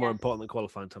race is more important than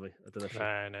qualifying, Tommy. I don't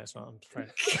know. No, it's not. I'm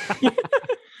afraid.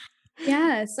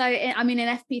 Yeah, so I mean, in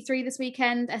FP3 this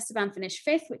weekend, Esteban finished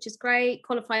 5th, which is great.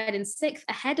 Qualified in 6th,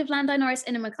 ahead of Lando Norris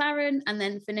in a McLaren, and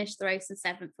then finished the race in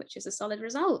 7th, which is a solid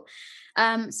result.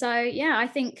 So yeah, I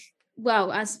think,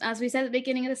 well, as we said at the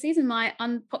beginning of the season, my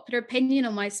unpopular opinion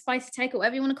or my spicy take, or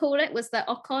whatever you want to call it, was that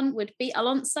Ocon would beat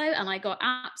Alonso, and I got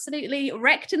absolutely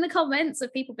wrecked in the comments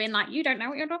of people being like, "You don't know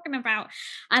what you're talking about,"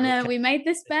 and we made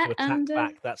this bet. And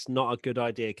back, that's not a good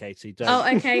idea, Katie. Don't.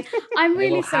 Oh, okay. I'm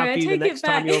really sorry. I take the next it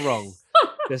back. time you're wrong.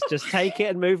 just take it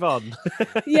and move on.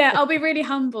 Yeah, I'll be really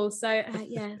humble. So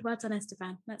yeah, well done,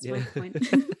 Esteban. That's my point.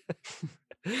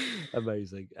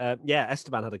 Amazing.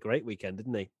 Esteban had a great weekend,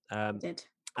 didn't he? Did.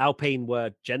 Alpine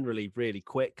were generally really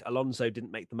quick. Alonso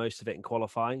didn't make the most of it in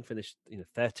qualifying, finished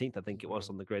 13th, I think it was,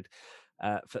 on the grid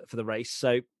for the race.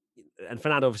 So, and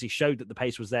Fernando obviously showed that the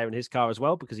pace was there in his car as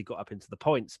well, because he got up into the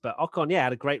points. But Ocon,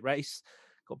 had a great race.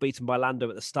 Got beaten by Lando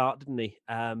at the start, didn't he?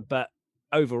 But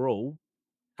overall,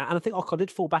 and I think Ocon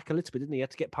did fall back a little bit, didn't he? He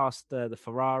had to get past the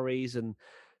Ferraris. And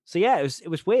so, it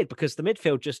was weird, because the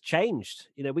midfield just changed.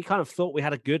 We kind of thought we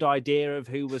had a good idea of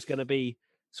who was going to be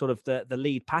sort of the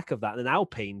lead pack of that. And then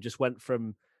Alpine just went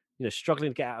from,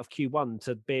 struggling to get out of Q1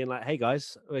 to being like, hey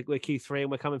guys, we're Q3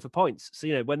 and we're coming for points.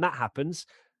 So, when that happens,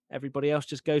 everybody else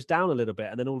just goes down a little bit.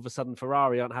 And then all of a sudden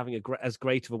Ferrari aren't having as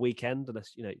great of a weekend,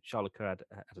 unless, Charles Leclerc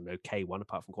had an okay one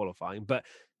apart from qualifying. But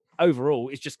overall,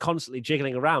 it's just constantly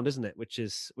jiggling around, isn't it? Which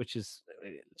is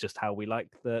just how we like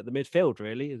the midfield,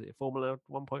 really. Formula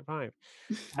 1.5.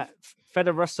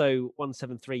 Feder Russo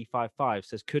 17355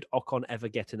 says, could Ocon ever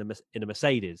get in a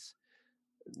Mercedes?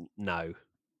 No,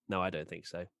 I don't think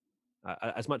so.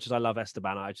 As much as I love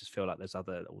Esteban, I just feel like there's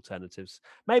other alternatives.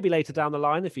 Maybe later down the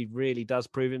line if he really does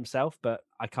prove himself, but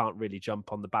I can't really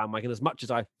jump on the bandwagon. As much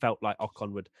as I felt like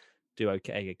Ocon would do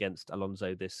okay against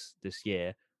Alonso this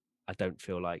year, I don't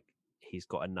feel like he's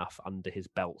got enough under his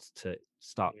belt to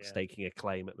start staking a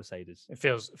claim at Mercedes. It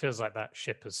feels like that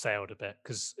ship has sailed a bit,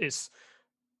 because it's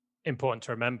important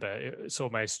to remember. It's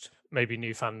almost, maybe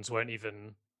new fans won't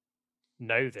even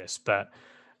know this, but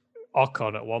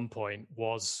Ocon at one point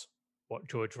was what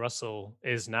George Russell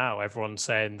is now. Everyone's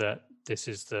saying that this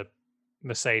is the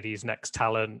Mercedes next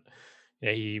talent.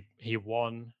 He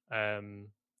won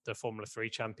the Formula 3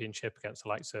 championship against the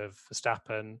likes of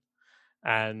Verstappen.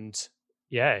 And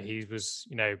he was,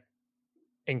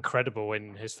 incredible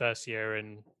in his first year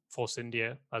in Force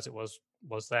India, as it was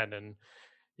then. And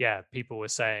people were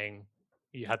saying,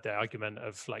 you had the argument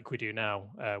of, like we do now,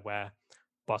 where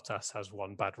Bottas has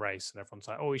one bad race and everyone's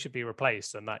like, oh, he should be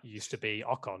replaced. And that used to be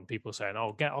Ocon. People saying,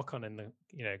 oh, get Ocon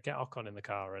in the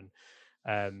car.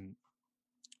 And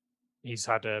he's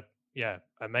had a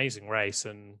amazing race.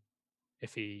 And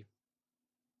if he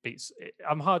beats,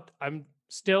 I'm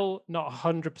still not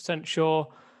 100% sure.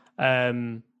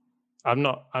 I'm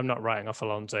not writing off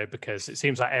Alonso, because it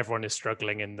seems like everyone is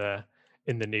struggling in the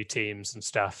new teams and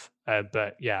stuff.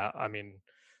 But I mean,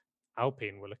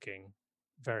 Alpine were looking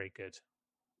very good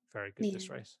this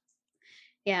race.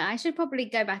 Yeah, I should probably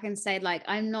go back and say, like,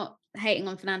 I'm not hating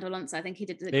on Fernando Alonso. I think he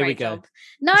did a Here great job.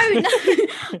 No,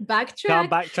 backtrack. Can't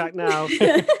backtrack now.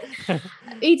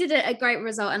 He did a great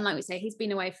result, and like we say, he's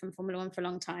been away from Formula 1 for a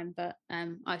long time. But I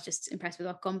was just impressed with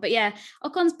Ocon. But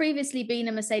Ocon's previously been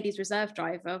a Mercedes reserve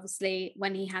driver. Obviously,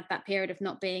 when he had that period of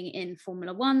not being in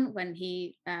Formula 1, when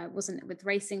he wasn't with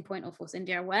Racing Point or Force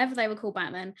India or whatever they were called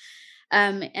back then,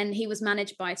 and he was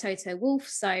managed by Toto Wolff.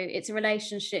 So it's a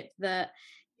relationship that,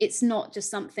 it's not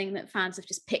just something that fans have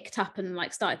just picked up and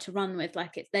like started to run with.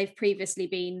 Like they've previously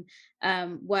been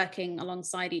working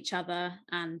alongside each other,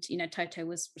 and Toto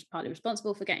was partly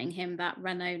responsible for getting him that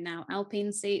Renault, now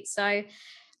Alpine seat. So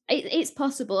it's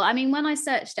possible. I mean, when I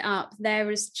searched it up, there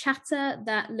is chatter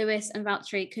that Lewis and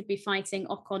Valtteri could be fighting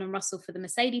Ocon and Russell for the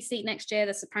Mercedes seat next year.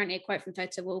 That's apparently a quote from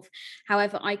Toto Wolff.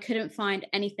 However, I couldn't find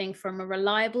anything from a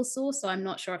reliable source, so I'm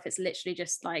not sure if it's literally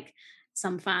just like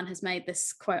some fan has made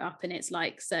this quote up and it's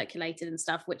like circulated and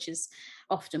stuff, which is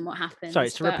often what happens. Sorry,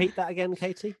 to repeat that again,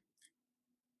 Katie.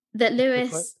 That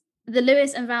Lewis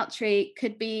and Valtteri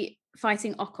could be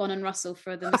fighting Ocon and Russell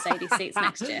for the Mercedes seats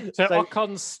next year. So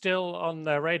Ocon's still on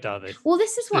their radar. Well,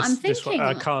 this is what I'm thinking.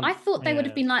 I thought they would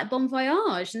have been like bon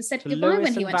voyage and said goodbye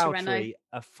when he went to Renault.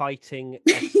 Are fighting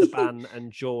Esteban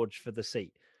and George for the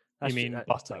seat. You mean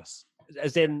Bottas?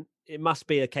 As in, it must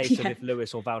be a case of if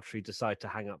Lewis or Valtteri decide to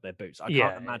hang up their boots. I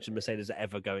can't imagine Mercedes are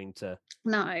ever going to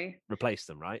replace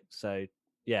them, right? So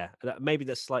maybe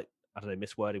that's like I don't know,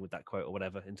 miswording with that quote or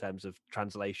whatever in terms of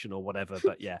translation or whatever.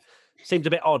 But yeah, seemed a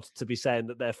bit odd to be saying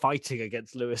that they're fighting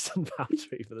against Lewis and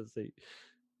Valtteri for the seat.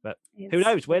 But who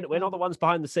knows? We're not the ones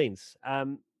behind the scenes.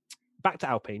 Back to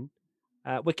Alpine.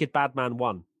 Wicked Bad Man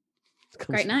 1.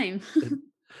 Great name.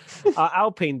 Are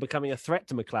Alpine becoming a threat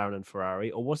to McLaren and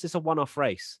Ferrari, or was this a one-off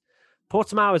race?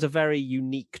 Portimao is a very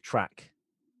unique track.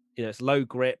 You know, it's low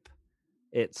grip.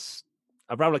 It's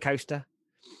a roller coaster.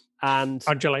 And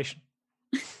undulation.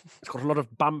 It's got a lot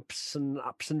of bumps and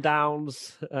ups and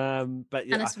downs. But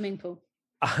yeah, and a swimming pool.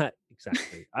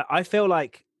 Exactly. I feel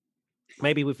like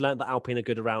maybe we've learned that Alpine are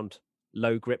good around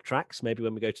low grip tracks. Maybe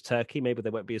when we go to Turkey, maybe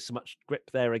there won't be so much grip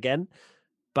there again.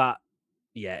 But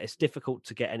yeah, it's difficult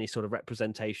to get any sort of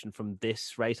representation from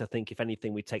this race. I think if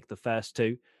anything, we take the first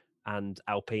two, and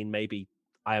Alpine maybe,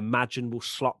 I imagine, will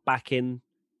slot back in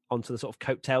onto the sort of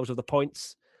coattails of the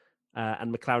points.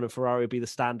 And McLaren and Ferrari will be the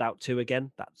standout two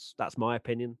again. That's my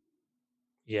opinion.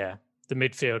 Yeah, the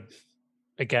midfield,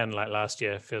 again, like last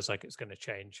year, feels like it's going to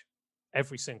change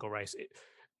every single race.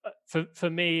 For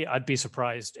me, I'd be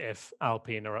surprised if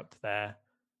Alpine are up there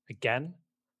again.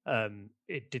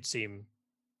 It did seem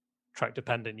track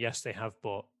dependent. Yes, they have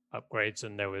bought upgrades,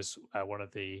 and there was one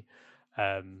of the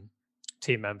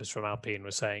team members from Alpine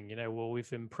was saying, well,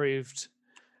 we've improved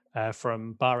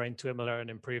from Bahrain to Imola and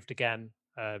improved again.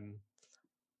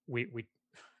 We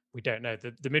don't know.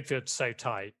 The midfield's so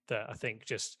tight that I think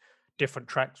just different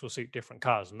tracks will suit different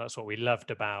cars, and that's what we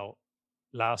loved about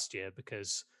last year,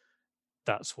 because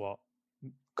that's what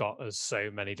got us so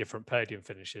many different podium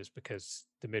finishes, because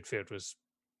the midfield was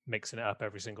mixing it up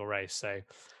every single race. So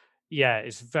yeah,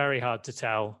 it's very hard to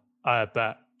tell,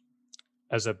 but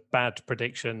as a bad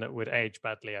prediction that would age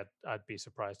badly, I'd be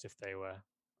surprised if they were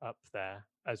up there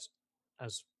as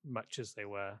much as they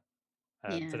were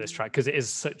for this track, because it is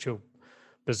such a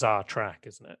bizarre track,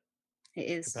 isn't it? It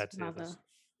is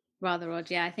rather odd.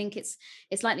 Yeah, I think it's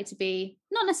likely to be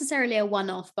not necessarily a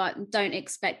one-off, but don't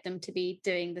expect them to be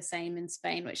doing the same in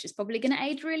Spain, which is probably going to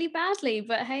age really badly.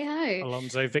 But hey ho,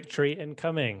 Alonso victory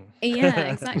incoming.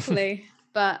 Yeah, exactly.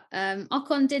 But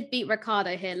Ocon did beat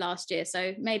Ricciardo here last year,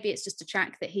 so maybe it's just a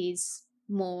track that he's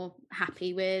more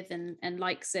happy with and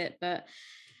likes it. But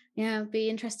yeah, it'll be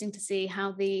interesting to see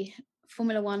how the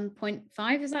Formula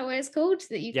 1.5, is that what it's called,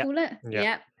 that you call it?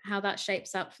 Yeah, how that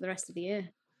shapes up for the rest of the year.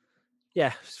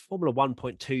 Yeah, Formula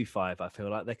 1.25, I feel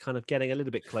like they're kind of getting a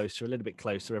little bit closer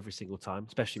every single time,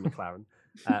 especially McLaren.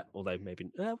 Although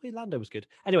maybe Lando was good.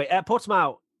 Anyway,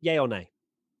 Portimao, yay or nay?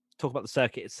 Talk about the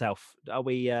circuit itself. Are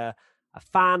we a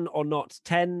fan or not?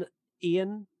 10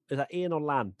 Ian? Is that Ian or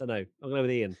Lan? Don't know. I'm going to go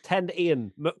with Ian. 10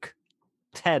 Ian Mook.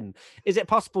 10. Is it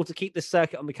possible to keep this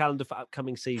circuit on the calendar for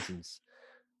upcoming seasons?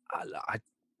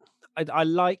 I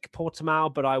like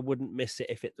Portimao, but I wouldn't miss it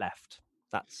if it left.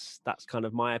 That's kind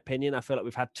of my opinion. I feel like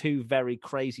we've had two very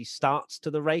crazy starts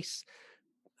to the race,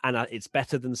 and it's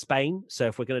better than Spain. So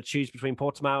if we're going to choose between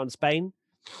Portimao and Spain,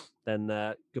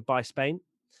 then goodbye Spain.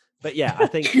 But yeah, I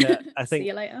think See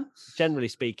you later. Generally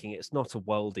speaking, it's not a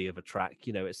worldie of a track.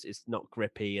 It's not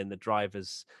grippy, and the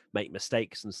drivers make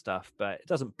mistakes and stuff, but it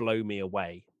doesn't blow me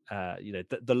away.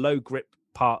 The low grip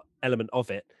element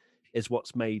of it is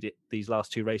what's made it these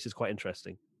last two races quite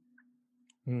interesting.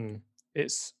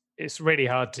 It's really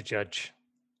hard to judge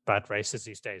bad races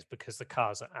these days because the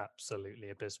cars are absolutely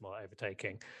abysmal at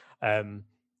overtaking.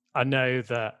 I know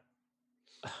that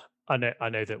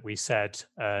we said,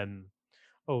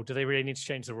 do they really need to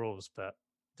change the rules? But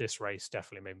this race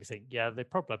definitely made me think, yeah, they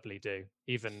probably do.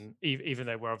 Even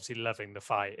though we're obviously loving the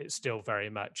fight, it's still very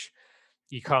much,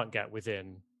 you can't get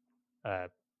within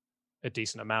a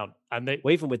decent amount. And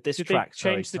even with this track, they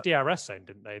changed the DRS zone,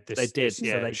 didn't they? They did.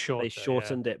 Yeah, they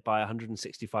shortened it by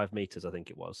 165 meters, I think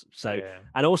it was. So,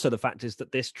 and also the fact is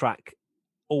that this track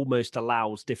almost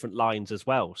allows different lines as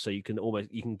well. So you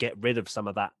can get rid of some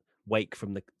of that wake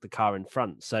from the car in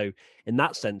front. So in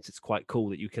that sense, it's quite cool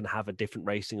that you can have a different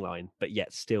racing line, but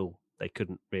yet still they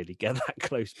couldn't really get that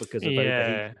close because of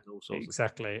overheating and all sorts.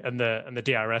 Exactly. And the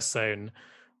DRS zone,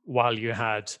 while you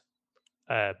had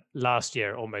last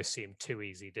year, almost seemed too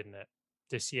easy, didn't it?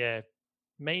 This year,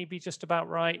 maybe just about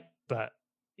right, but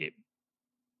it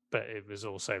was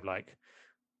also like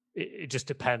it just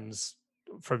depends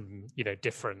from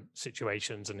different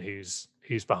situations and who's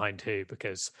behind who,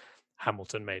 because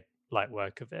Hamilton made light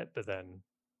work of it, but then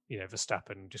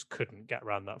Verstappen just couldn't get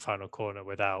around that final corner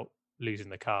without losing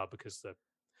the car because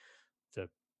the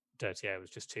dirty air was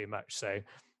just too much. So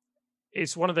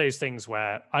it's one of those things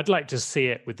where I'd like to see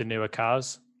it with the newer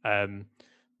cars,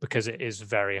 because it is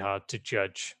very hard to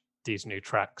judge these new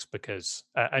tracks because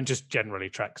and just generally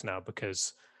tracks now,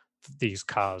 because these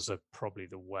cars are probably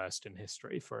the worst in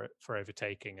history for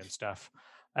overtaking and stuff.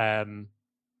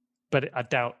 But I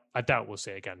doubt we'll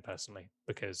see it again personally,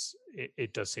 because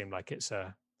it does seem like it's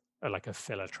a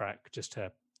filler track just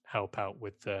to help out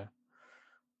with the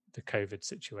COVID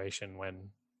situation when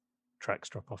tracks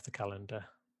drop off the calendar.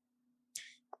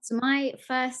 So my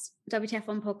first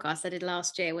WTF1 podcast I did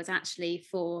last year was actually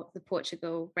for the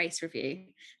Portugal race review.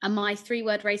 And my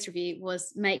 3-word race review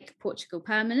was make Portugal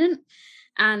permanent.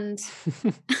 And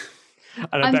and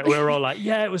I bet we were all like,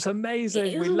 yeah, it was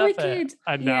amazing. We love it.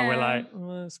 And now we're like,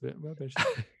 oh, that's a bit rubbish.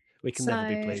 We can never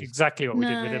be pleased. Exactly what we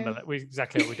did with Imola.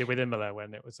 Exactly what we did with Imola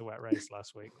when it was a wet race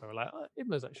last week. We were like, oh,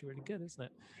 Imola's actually really good, isn't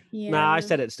it? Yeah. Nah, I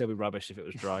said it'd still be rubbish if it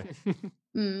was dry.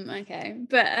 Okay.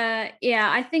 But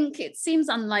I think it seems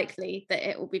unlikely that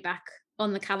it will be back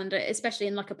on the calendar, especially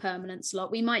in like a permanent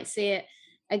slot. We might see it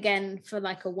again for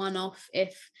like a one-off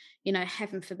if,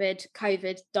 heaven forbid,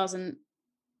 COVID doesn't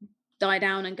die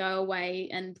down and go away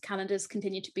and calendars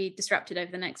continue to be disrupted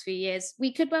over the next few years.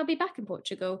 We could well be back in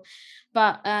Portugal.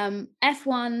 But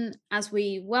F1, as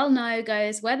we well know,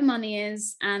 goes where the money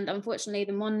is, and unfortunately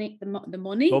the money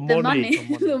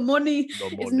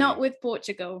is not with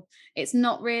Portugal. It's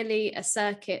not really a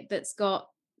circuit that's got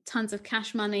tons of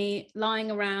cash money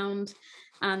lying around,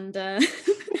 and that's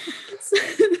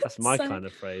my kind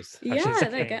of phrase. Yeah,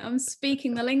 there you go. I'm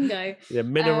speaking the lingo. Yeah,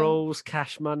 minerals,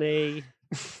 cash money.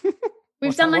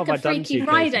 We've done like a Freaky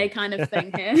Friday kind of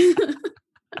thing here.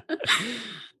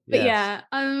 But yeah,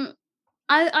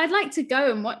 I'd like to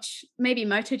go and watch maybe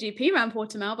MotoGP around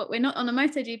Portimao, but we're not on a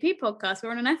MotoGP podcast.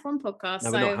 We're on an F1 podcast.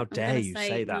 No, we're not. How dare you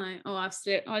say that? No. Oh, I'd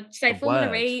say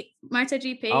Formula E,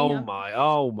 MotoGP.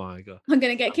 Oh my God. I'm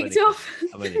going to get kicked off.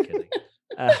 I'm only kidding.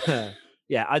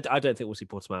 Yeah, I don't think we'll see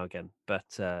Portimao again. But,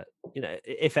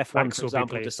 if F1, Max for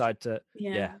example, decide to...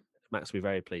 Yeah. Max will be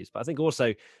very pleased. But I think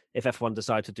also if F1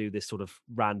 decide to do this sort of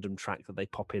random track that they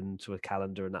pop into a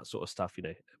calendar and that sort of stuff,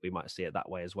 we might see it that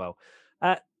way as well.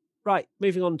 Right,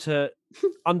 moving on to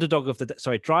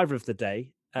driver of the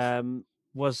day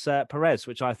was Perez,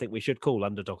 which I think we should call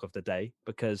underdog of the day,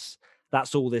 because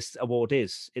that's all this award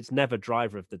is. It's never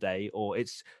driver of the day, or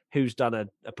it's who's done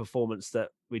a performance that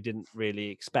we didn't really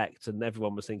expect, and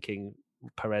everyone was thinking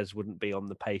Perez wouldn't be on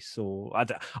the pace, or I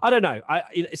don't know.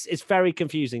 It's very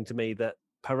confusing to me that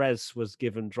Perez was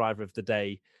given driver of the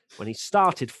day when he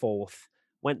started fourth,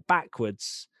 went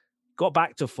backwards, got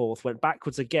back to fourth, went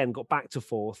backwards again, got back to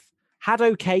fourth, had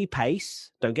okay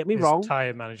pace. Don't get me wrong.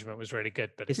 Tire management was really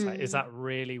good, but it's like, is that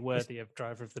really worthy of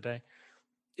driver of the day?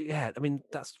 Yeah, I mean,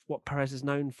 that's what Perez is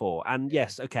known for. And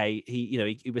yes, okay,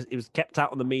 he was kept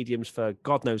out on the mediums for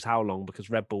God knows how long,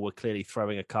 because Red Bull were clearly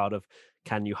throwing a card of,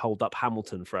 can you hold up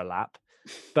Hamilton for a lap?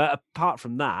 But apart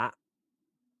from that,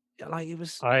 like, it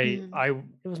was it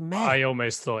was meh. I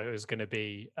almost thought it was going to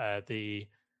be I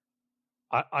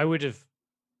would have.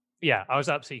 Yeah, I was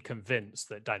absolutely convinced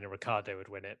that Daniel Ricciardo would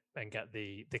win it and get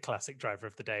the classic driver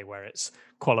of the day, where it's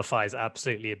qualifies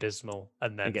absolutely abysmal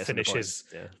and then finishes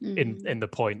in the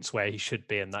points where he should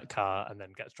be in that car, and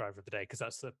then gets driver of the day, because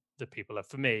that's the people that,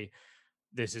 for me,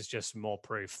 this is just more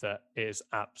proof that it is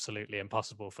absolutely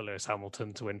impossible for Lewis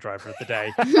Hamilton to win driver of the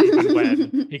day. Even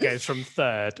when he goes from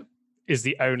third, is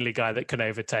the only guy that can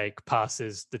overtake,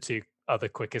 passes the two other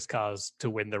quickest cars to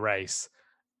win the race,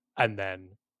 and then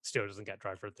still doesn't get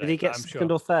driver of the day. Did he get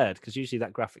second or third? Because usually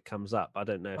that graphic comes up. I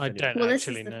don't know. I don't actually know. This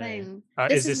is the thing.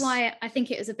 This is why I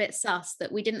think it was a bit sus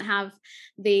that we didn't have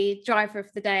the driver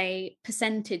of the day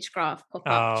percentage graph pop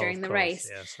up during the race.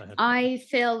 Yes, I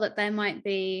feel that there might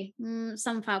be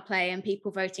some foul play and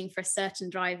people voting for a certain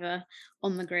driver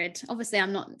on the grid. Obviously,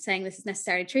 I'm not saying this is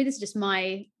necessarily true. This is just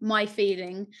my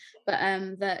feeling, but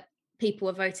that people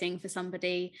were voting for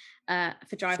somebody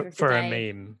for driver of the day. For a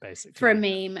meme, basically. For a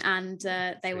meme, and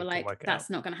they were like, that's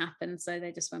not going to happen. So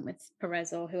they just went with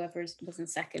Perez or whoever was in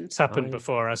second. It's happened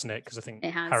before, hasn't it? Because I think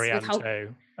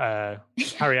Haryanto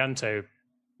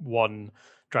won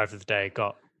driver of the day,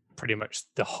 got pretty much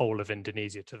the whole of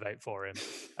Indonesia to vote for him,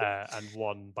 and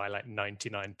won by like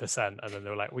 99%. And then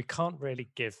they were like, we can't really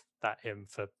give that him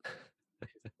for...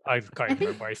 I can't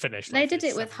remember where he finished. They did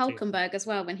it with Hulkenberg as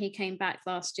well when he came back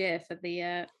last year for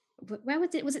the where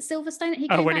was it? Was it Silverstone? He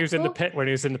when he was in the pit. When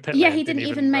he was in the pit. Yeah, he didn't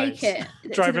even make it.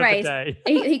 Driver of the day.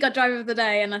 He got driver of the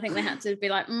day, and I think they had to be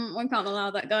like, we can't allow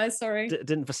that, guys. Sorry.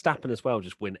 Didn't Verstappen as well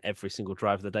just win every single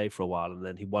driver of the day for a while, and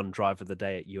then he won driver of the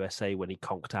day at USA when he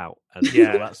conked out and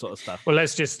all that sort of stuff. Well,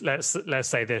 let's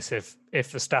say this: if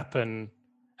Verstappen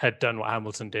had done what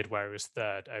Hamilton did, where he was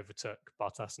third, overtook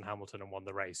Bottas and Hamilton and won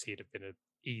the race, he'd have been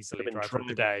easily driver of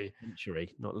the day.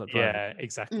 Century, not driver. Yeah,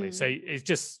 exactly. So it's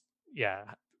just,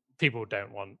 people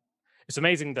don't want... It's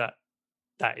amazing that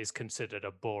that is considered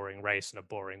a boring race and a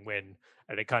boring win.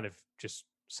 And it kind of just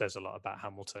says a lot about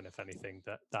Hamilton, if anything,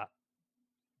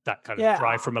 that kind of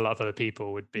drive from a lot of other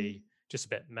people would be just a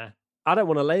bit meh. I don't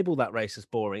want to label that race as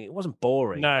boring. It wasn't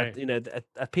boring. No.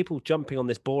 People jumping on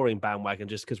this boring bandwagon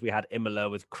just because we had Imola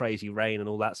with crazy rain and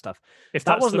all that stuff. If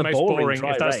that that's wasn't the a most boring if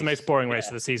that's race. the most boring race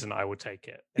of the season, I would take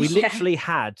it. We literally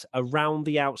had a round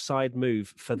the outside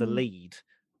move for the lead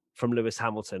from Lewis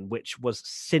Hamilton, which was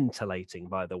scintillating,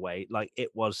 by the way. Like, it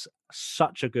was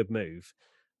such a good move.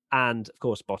 And of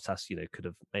course, Bottas, could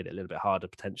have made it a little bit harder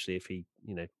potentially if he,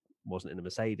 wasn't in a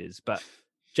Mercedes. But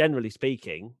generally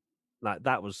speaking, like,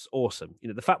 that was awesome.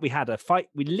 The fact we had a fight,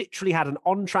 we literally had an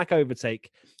on-track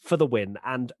overtake for the win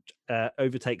and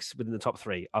overtakes within the top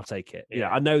three. I'll take it.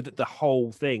 I know that the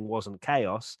whole thing wasn't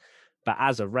chaos, but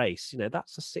as a race,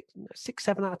 that's a 6,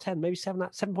 7 out of 10, maybe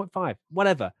 7.5,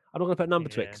 whatever. I'm not going to put a number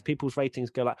to it because people's ratings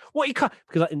go like, what you can't,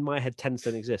 because in my head, 10s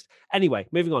don't exist. Anyway,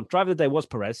 moving on. Driver of the day was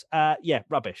Perez.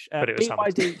 Rubbish. But it was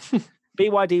BYD.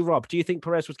 BYD Rob, do you think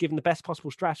Perez was given the best possible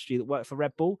strategy that worked for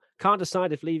Red Bull? Can't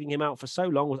decide if leaving him out for so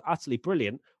long was utterly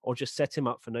brilliant or just set him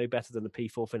up for no better than the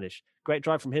P4 finish. Great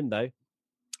drive from him, though.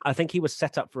 I think he was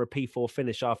set up for a P4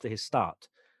 finish after his start.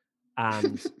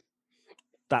 And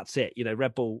that's it.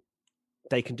 Red Bull,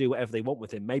 they can do whatever they want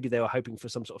with him. Maybe they were hoping for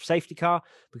some sort of safety car,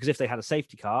 because if they had a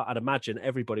safety car, I'd imagine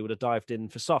everybody would have dived in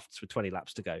for softs with 20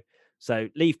 laps to go. So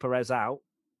leave Perez out,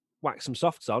 whack some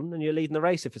softs on, and you're leading the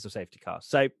race if it's a safety car.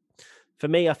 So for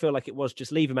me, I feel like it was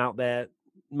just leave him out there,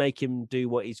 make him do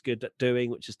what he's good at doing,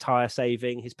 which is tyre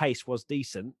saving. His pace was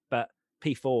decent, but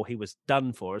P4 he was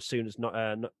done for as soon as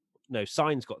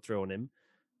Sainz got through on him,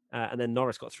 and then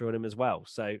Norris got through on him as well.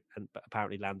 So, but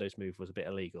apparently Lando's move was a bit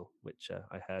illegal, which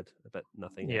I heard, but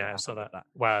nothing. Yeah, I saw that.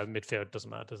 Wow, midfield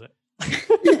doesn't matter, does it?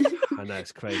 I know,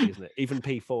 it's crazy, isn't it? Even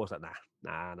P4 is like,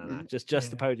 nah. Just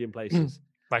the podium places.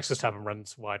 Max Verstappen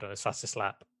runs wide on his fastest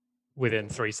lap. Within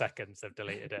 3 seconds, they've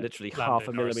deleted it. Literally Lando half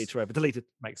a Norris millimeter over deleted.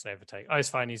 Makes an overtake. Oh, it's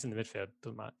fine. He's in the midfield.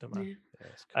 Doesn't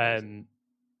matter.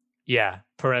 Yeah.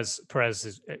 Perez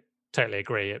is totally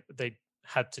agree. They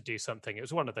had to do something. It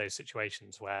was one of those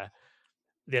situations where, at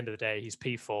the end of the day, he's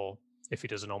P4 if he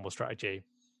does a normal strategy.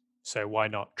 So why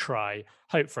not try,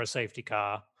 hope for a safety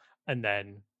car, and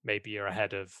then maybe you're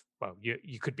ahead of. Well,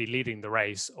 you could be leading the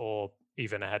race or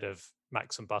even ahead of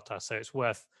Max and Bottas. So it's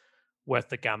worth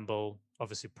the gamble.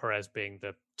 Obviously, Perez, being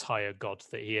the tyre god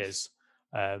that he is,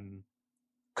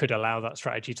 could allow that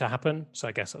strategy to happen. So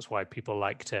I guess that's why people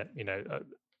liked it.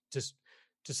 Just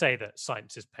to say that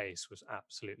Sainz's pace was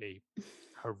absolutely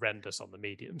horrendous on the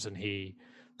mediums, and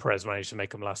Perez managed to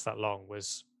make them last that long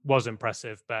was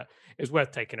impressive. But it was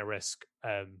worth taking a risk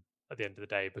at the end of the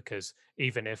day, because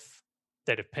even if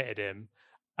they'd have pitted him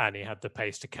and he had the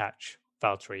pace to catch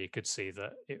Valtteri, you could see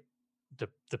that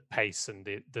the pace and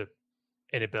the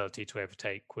inability to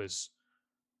overtake was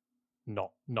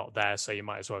not there. So you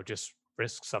might as well just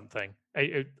risk something.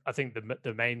 I think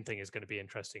the main thing is going to be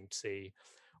interesting to see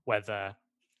whether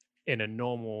in a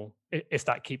normal, if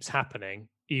that keeps happening,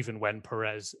 even when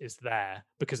Perez is there,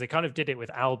 because they kind of did it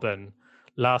with Albon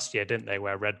last year, didn't they?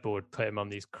 Where Red Bull would put him on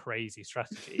these crazy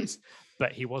strategies,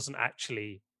 but he wasn't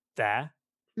actually there.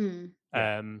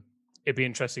 It'd be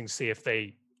interesting to see if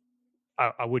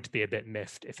I would be a bit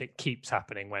miffed if it keeps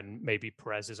happening when maybe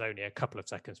Perez is only a couple of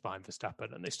seconds behind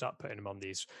Verstappen and they start putting him on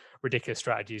these ridiculous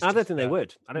strategies. I don't think they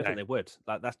would.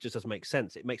 Like, that just doesn't make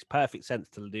sense. It makes perfect sense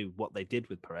to do what they did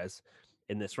with Perez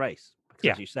in this race.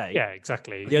 Because, as you say,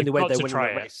 exactly. The only way they win the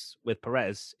race with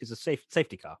Perez is a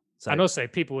safety car. So. And also,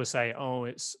 people will say, "Oh,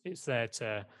 it's there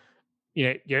to,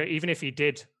 even if he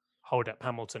did hold up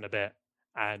Hamilton a bit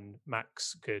and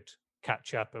Max could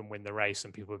catch up and win the race,"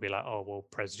 and people would be like, "Oh, well,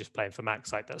 Perez is just playing for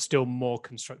Max." Like, that's still more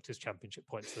Constructors' Championship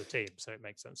points for the team, so it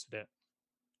makes sense to do it.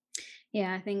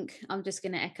 Yeah, I think I'm just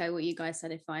going to echo what you guys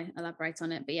said if I elaborate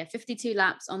on it. But yeah, 52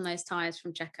 laps on those tyres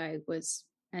from Checo was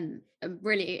a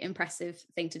really impressive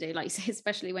thing to do. Like you say,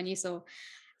 especially when you saw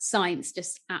Sainz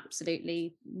just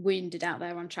absolutely wounded out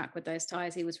there on track with those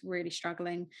tyres. He was really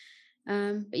struggling.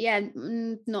 But yeah,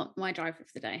 not my driver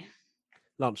for the day.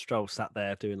 Lance Stroll sat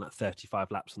there doing like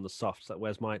 35 laps on the softs. Like,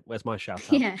 where's my shout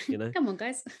out? Yeah, come on,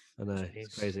 guys. I know,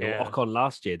 it's crazy. Yeah. Ocon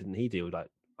last year, didn't he do like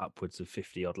upwards of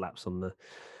 50 odd laps on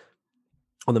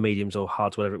the mediums or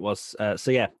hards, whatever it was? So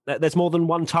yeah, there's more than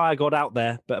one tyre god out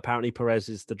there, but apparently Perez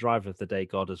is the driver of the day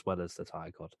god as well as the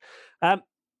tyre god.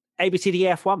 ABCD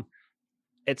F1.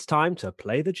 It's time to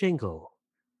play the jingle,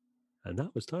 and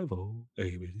that was time for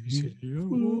ABCD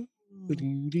F1.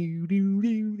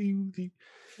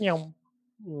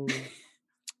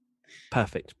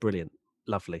 Perfect, brilliant,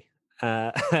 lovely.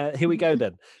 Here we go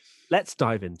then. Let's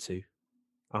dive into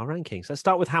our rankings. Let's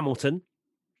start with Hamilton.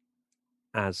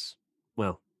 as,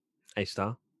 well, A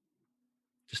star.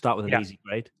 To start with an easy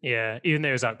grade. Yeah, even though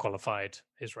he was out-qualified,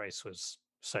 his race was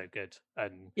so good.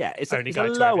 And yeah, it's only a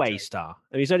low A star.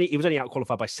 I mean, he was only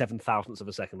out-qualified by 0.07 of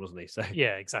a second, wasn't he? So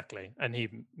yeah, exactly. And he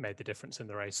made the difference in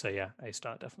the race. So yeah, A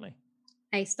star definitely.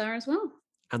 A star as well.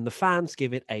 And the fans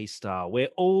give it A star. We're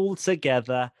all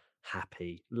together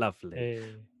happy. Lovely.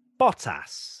 Hey.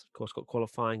 Bottas, of course, got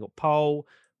qualifying, got pole,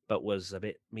 but was a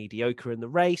bit mediocre in the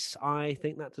race. I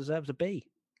think that deserves a B.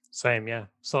 Same, yeah.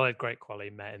 Solid, great quality,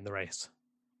 met in the race.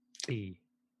 B.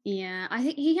 Yeah, I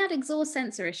think he had exhaust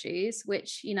sensor issues,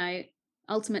 which,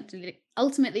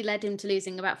 ultimately led him to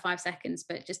losing about 5 seconds.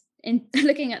 But just in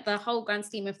looking at the whole grand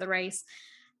scheme of the race,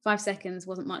 5 seconds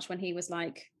wasn't much when he was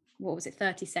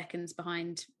 30 seconds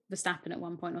behind Verstappen at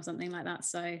one point or something like that.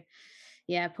 So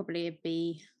yeah, probably a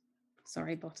B.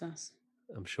 Sorry, Bottas.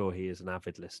 I'm sure he is an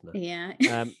avid listener. Yeah.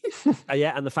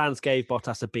 Yeah, and the fans gave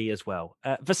Bottas a B as well.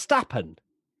 Verstappen.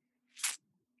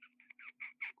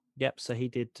 Yep, so he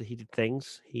did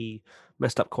things. He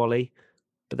messed up quali,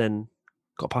 but then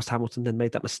got past Hamilton, then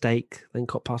made that mistake, then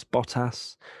got past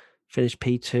Bottas, finished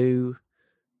P2.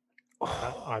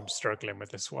 I'm struggling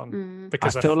with this one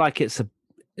because I feel like it's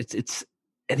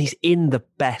and he's in the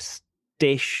best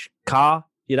dish car.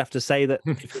 You'd have to say that.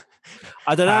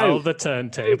 I don't know. The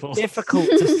turntables. Difficult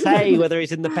to say whether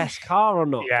he's in the best car or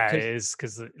not. Yeah, it is,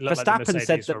 because Verstappen like the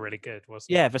said that were really good,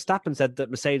 wasn't it? Yeah, Verstappen said that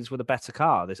Mercedes were the better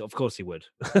car. Of course he would.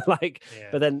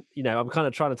 But then I'm kind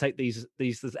of trying to take these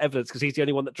as evidence because he's the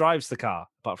only one that drives the car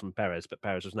apart from Perez, but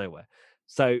Perez was nowhere.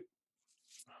 So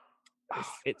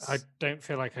I don't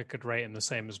feel like I could rate him the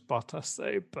same as Bottas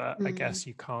though, but I guess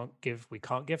we can't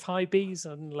give high B's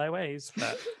and low A's.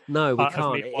 But no, we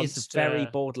can't. It is very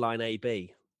borderline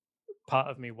A-B. Part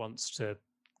of me wants to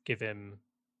give him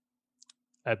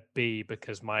a B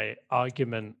because my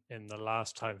argument in the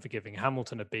last time for giving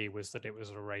Hamilton a B was that it was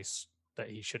a race that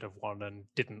he should have won and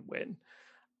didn't win.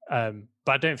 But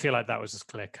I don't feel like that was as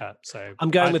clear cut. So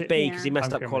I'm going with B because he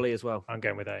messed up quali as well. I'm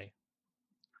going with A.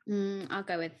 I'll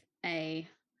go with A.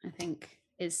 I think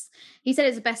he said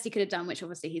it's the best he could have done, which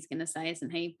obviously he's going to say, isn't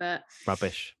he? But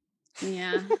rubbish.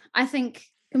 Yeah, I think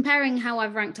comparing how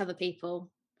I've ranked other people,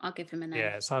 I'll give him an A.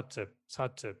 Yeah, it's hard to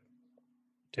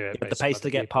do it. The pace to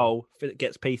get pole,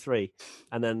 gets P3,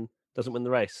 and then doesn't win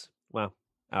the race. Well,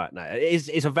 all right, no,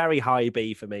 it's a very high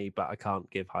B for me, but I can't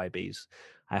give high Bs.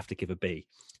 I have to give a B.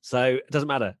 So it doesn't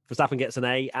matter. Verstappen gets an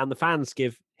A, and the fans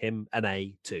give him an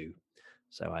A too.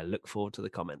 So I look forward to the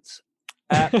comments.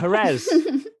 Perez.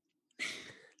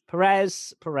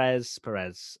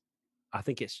 I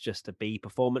think it's just a B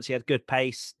performance. He had good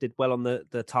pace, did well on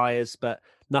the tyres, but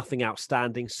nothing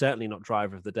outstanding. Certainly not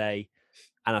driver of the day.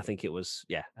 And I think it was,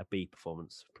 a B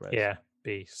performance. Perez. Yeah,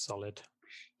 B, solid.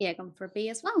 Yeah, gone for a B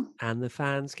as well. And the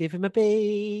fans give him a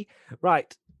B.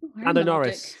 Right. Lando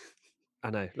Norris. I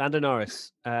know. Lando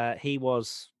Norris. He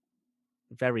was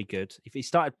very good. If he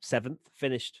started 7th,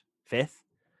 finished 5th.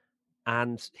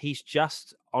 And he's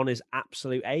just on his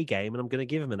absolute A game, and I'm going to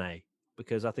give him an A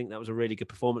because I think that was a really good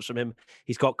performance from him.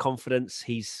 He's got confidence.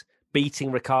 He's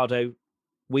beating Ricciardo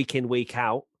week in, week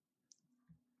out.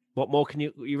 What more can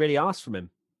you really ask from him?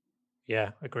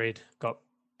 Yeah, agreed. But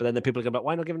then the people are going to be like,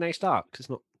 why not give him an A star? Because it's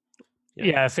not.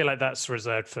 Yeah, I feel like that's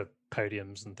reserved for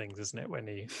podiums and things, isn't it? When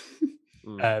he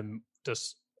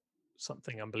does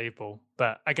something unbelievable.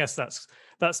 But I guess that's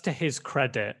to his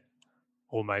credit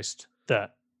almost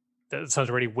that sounds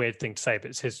a really weird thing to say, but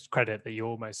it's his credit that you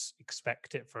almost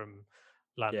expect it from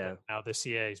Lando. Yeah. Now this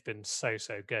year he's been so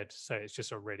good, so it's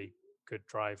just a really good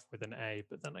drive with an A.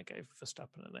 But then I gave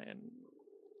Verstappen an A, and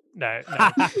no.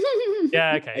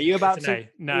 Yeah, okay. Are you about to?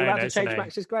 No, are you about to change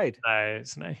Max's grade? No,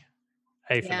 it's an A.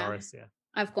 A for Norris. Yeah,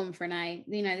 I've gone for an A.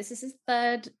 This is his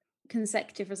 3rd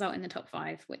consecutive result in the top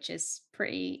 5, which is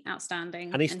pretty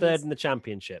outstanding. And he's 3rd in the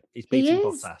championship. He's beating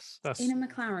Bottas. That's in a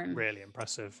McLaren. Really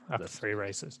impressive after 3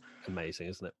 races. Amazing,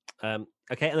 isn't it?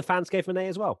 Okay, and the fans gave him an A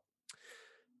as well.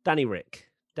 Danny Rick,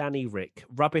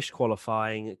 rubbish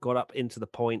qualifying, got up into the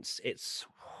points.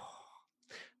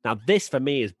 Now this for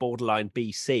me is borderline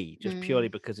BC, just purely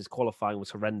because his qualifying was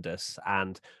horrendous,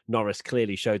 and Norris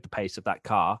clearly showed the pace of that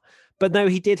car. But no,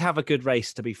 he did have a good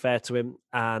race, to be fair to him.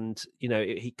 And,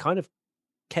 he kind of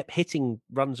kept hitting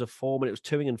runs of form, and it was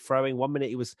toing and froing. 1 minute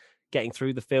he was getting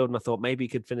through the field, and I thought maybe he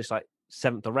could finish like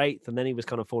 7th or 8th. And then he was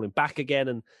kind of falling back again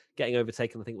and getting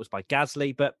overtaken. I think it was by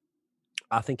Gasly, but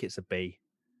I think it's a B.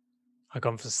 I've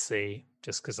gone for C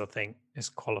just because I think his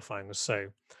qualifying was so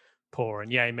poor.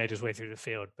 And he made his way through the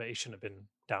field, but he shouldn't have been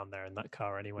down there in that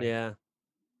car anyway. Yeah.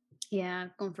 Yeah,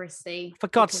 I've gone for a C. For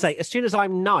God's sake, as soon as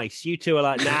I'm nice, you two are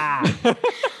like, nah.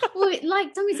 Well,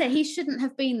 like Tommy said, he shouldn't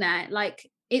have been there. Like,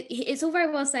 it's all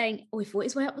very well saying, oh, he fought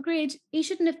his way up the grid. He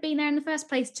shouldn't have been there in the first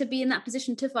place to be in that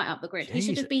position to fight up the grid. He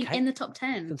should have been in the top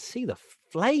 10. You can see the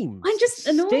flames. I'm just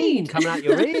steam annoyed. coming out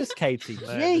your ears, Katie. No,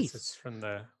 Jeez. this is from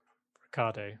the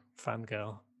Ricardo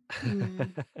fangirl.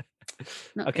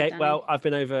 Okay, well, I've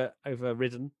been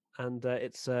overridden, and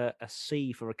it's a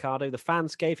C for Ricardo. The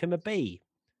fans gave him a B,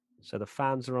 so the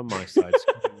fans are on my side.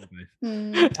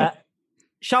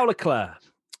 Charles Leclerc,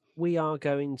 we are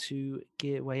going to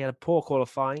give. Well, he had a poor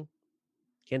qualifying.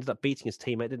 He ended up beating his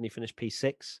teammate, didn't he? Finish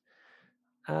P6.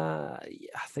 I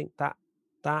think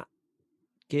that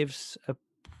gives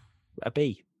a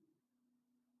B.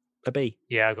 A B.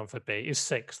 Yeah, I've gone for B. It's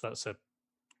 6. That's a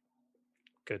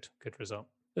good result.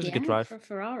 It was a good drive for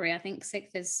Ferrari. I think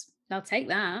 6th is. They'll take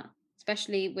that,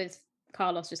 especially with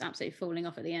Carlos just absolutely falling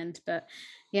off at the end. But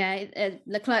yeah,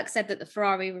 Leclerc said that the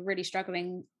Ferrari were really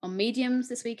struggling on mediums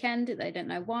this weekend. They don't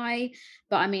know why,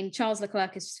 but I mean, Charles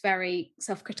Leclerc is just very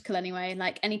self-critical anyway.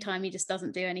 Like anytime he just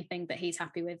doesn't do anything that he's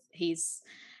happy with, he's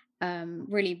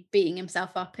really beating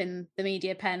himself up in the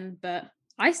media pen. But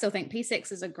I still think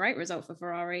P6 is a great result for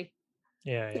Ferrari.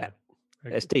 Yeah.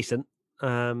 It's decent.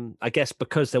 I guess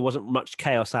because there wasn't much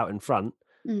chaos out in front,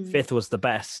 5th was the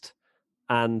best,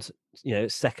 and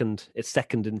it's second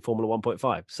in Formula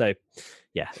 1.5. So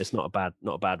yeah, it's not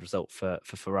a bad result for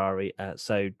Ferrari.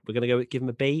 So we're going to give him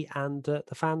a B, and the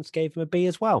fans gave him a B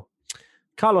as well.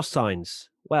 Carlos Sainz,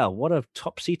 well, what a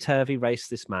topsy-turvy race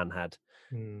this man had.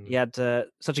 He had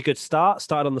such a good start.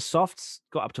 Started on the softs,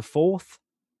 got up to 4th,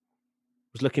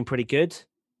 was looking pretty good.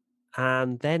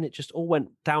 And then it just all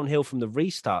went downhill from the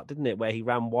restart, didn't it? Where he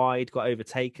ran wide, got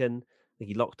overtaken. I think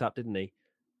he locked up, didn't he?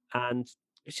 And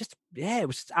it's just, it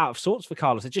was just out of sorts for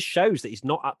Carlos. It just shows that he's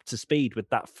not up to speed with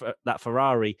that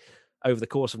Ferrari over the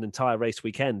course of an entire race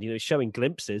weekend. He's showing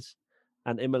glimpses.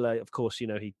 And Imola, of course,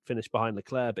 he finished behind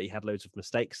Leclerc, but he had loads of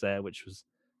mistakes there, which was,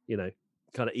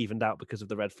 kind of evened out because of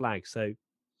the red flag. So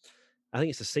I think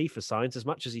it's a C for Sainz. As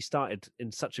much as he started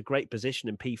in such a great position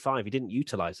in P5, he didn't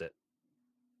utilize it.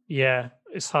 Yeah,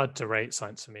 it's hard to rate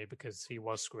Sainz for me because he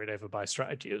was screwed over by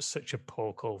strategy. It was such a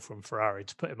poor call from Ferrari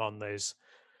to put him on those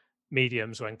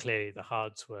mediums when clearly the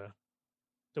hards were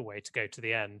the way to go to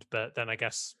the end. But then I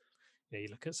guess you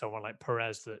look at someone like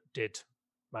Perez that did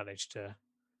manage to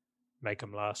make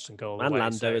him last and go all the way. And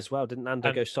Lando as well. Didn't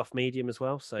Lando go soft medium as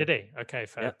well? So did he? Okay,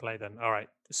 fair play then. All right,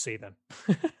 C then.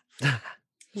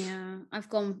 Yeah, I've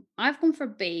gone for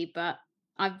B, but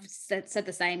I've said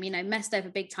the same, messed over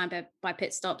big time by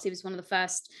pit stops. He was one of the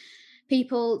first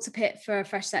people to pit for a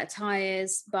fresh set of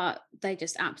tyres, but they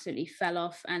just absolutely fell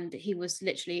off. And he was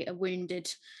literally a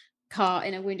wounded car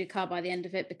by the end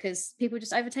of it because people were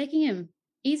just overtaking him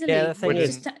easily. Yeah,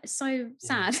 it's just so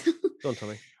sad. Go on,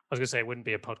 Tommy. I was going to say it wouldn't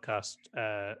be a podcast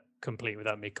complete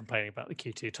without me complaining about the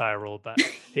Q2 tyre rule, but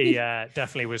he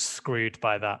definitely was screwed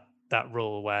by that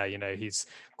rule where he's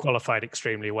qualified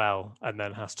extremely well and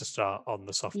then has to start on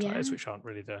the soft tires, which aren't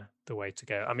really the way to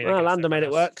go. I mean, Lando made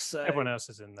it work. So everyone else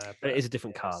is in there, but it is a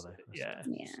different car though. Yeah.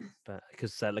 But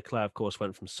because Leclerc, of course,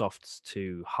 went from softs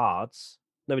to hards.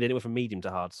 No, he didn't. He went from medium to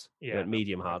hards. Yeah, he went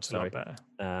medium hard. Sorry. Better.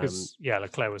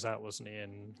 Leclerc was out, wasn't he?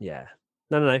 And yeah.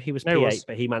 No. He was P8,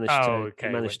 but he managed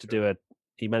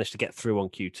he managed to get through on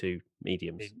Q2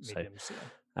 mediums.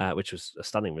 Which was a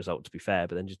stunning result, to be fair,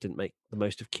 but then just didn't make the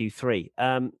most of Q3.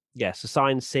 So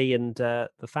Sainz C, and the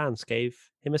fans gave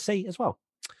him a C as well.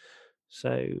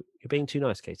 So you're being too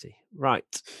nice, Katie. Right.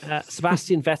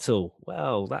 Sebastian Vettel.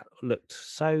 Well, that looked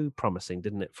so promising,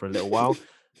 didn't it, for a little while?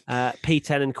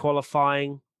 P10 in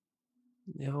qualifying.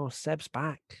 Seb's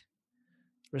back.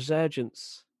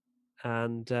 Resurgence.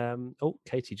 And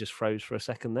Katie just froze for a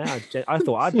second there. I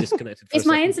thought I'd disconnected. It's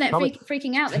my internet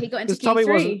freaking out that he got into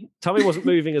Q3. Tommy wasn't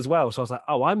moving as well, so I was like,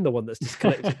 "Oh, I'm the one that's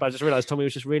disconnected." But I just realised Tommy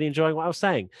was just really enjoying what I was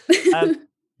saying. So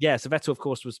Vettel, of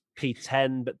course, was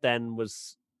P10, but then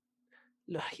was,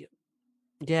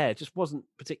 it just wasn't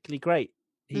particularly great.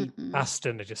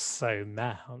 Aston are just so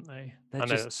meh, aren't they?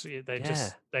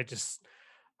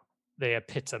 They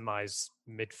epitomise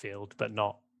midfield, but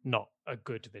not a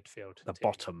good midfield. The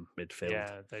bottom midfield.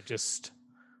 Yeah,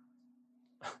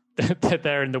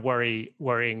 they're in the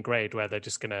worrying grade where they're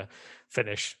just going to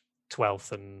finish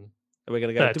 12th and we're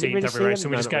going to go 13th every race,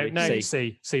 and we just go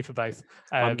C for both.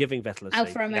 I'm giving Vettel a C.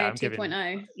 Alfa Romeo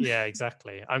 2.0. Yeah,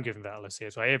 exactly. I'm giving Vettel a C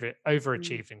as well.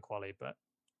 Overachieved in quali, but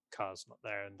car's not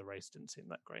there, and the race didn't seem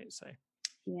that great. So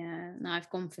yeah, no, I've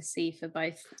gone for C for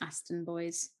both Aston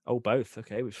boys. Oh, both.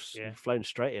 Okay, we've flown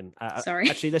straight in. Sorry.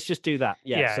 Actually, let's just do that.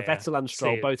 So Vettel and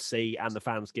Stroll, both C, and the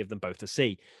fans give them both a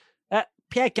C.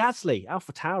 Pierre Gasly,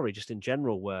 AlphaTauri, just in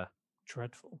general, were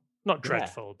dreadful. Not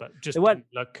dreadful, but just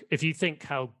look. If you think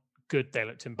how good they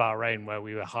looked in Bahrain, where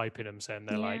we were hyping them, saying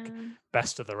they're like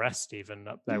best of the rest, even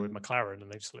up there with McLaren, and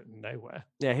they just looked nowhere.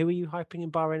 Yeah, who are you hyping in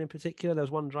Bahrain in particular? There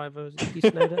was one driver, Yuki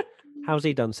Tsunoda. How's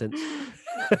he done since?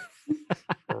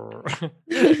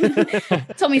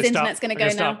 Tommy's internet's going to go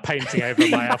now. Start painting over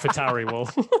my AlphaTauri wall.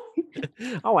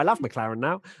 Oh, I love McLaren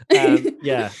now.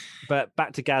 Yeah, but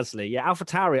back to Gasly. Yeah,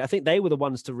 AlphaTauri, I think they were the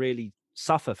ones to really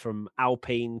suffer from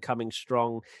Alpine coming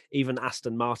strong, even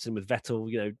Aston Martin with Vettel,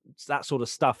 you know, that sort of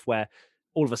stuff where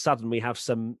all of a sudden we have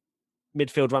some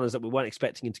midfield runners that we weren't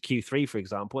expecting into Q3, for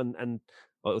example, and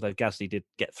although Gasly did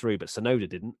get through, but Tsunoda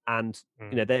didn't, and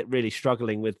you know, they're really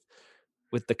struggling with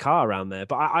the car around there.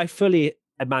 But I fully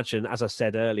imagine, as I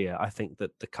said earlier, I think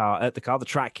that the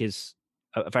track is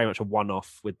very much a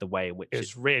one-off with the way in which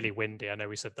it's really windy. I know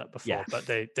we said that before, but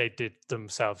they did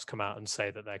themselves come out and say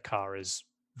that their car is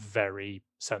very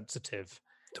sensitive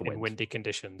to windy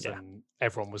conditions, and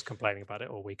everyone was complaining about it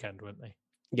all weekend, weren't they?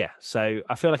 Yeah, so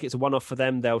I feel like it's a one-off for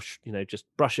them. They'll just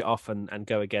brush it off and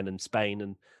go again in Spain,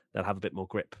 and they'll have a bit more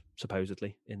grip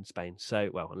supposedly in Spain. So,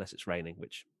 well, unless it's raining,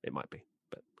 which it might be,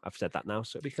 but I've said that now,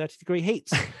 so it'll be 30-degree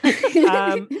heats.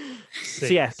 So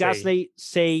yeah, Gasly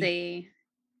C.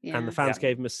 Yeah. And the fans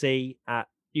gave him a C. At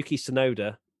Yuki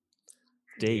Tsunoda,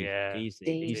 D.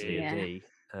 Easily a D.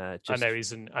 I know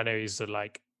he's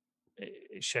like,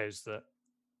 it shows that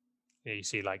you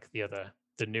see like the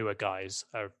newer guys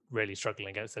are really struggling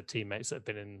against their teammates that have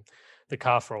been in the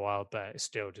car for a while, but it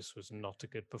still just was not a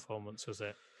good performance, was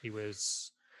it? He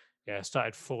was,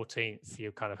 started 14th.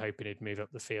 You're kind of hoping he'd move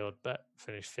up the field, but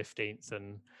finished 15th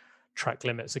and track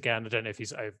limits again. I don't know if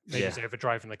he's he's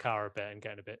overdriving the car a bit and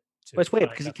getting a bit too. Well, it's weird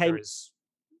because he came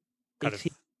kind of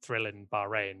thrill in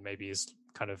Bahrain. Maybe he's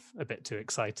kind of a bit too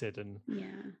excited and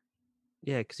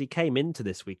because he came into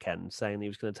this weekend saying he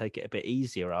was going to take it a bit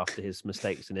easier after his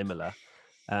mistakes in Imola,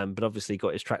 but obviously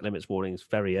got his track limits warnings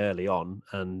very early on,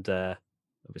 and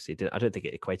obviously I don't think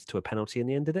it equated to a penalty in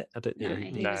the end, did it? I don't.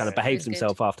 He kind of behaved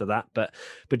himself after that, but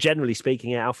generally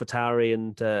speaking, AlphaTauri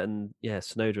and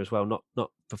Tsunoda as well,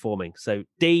 not performing. So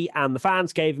D, and the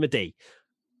fans gave him a D.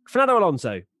 Fernando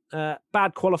Alonso,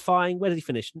 bad qualifying. Where did he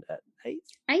finish?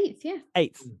 Eighth.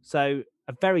 Eighth. So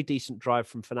a very decent drive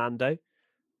from Fernando.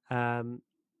 I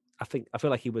feel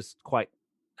like he was quite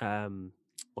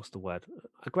what's the word?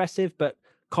 Aggressive, but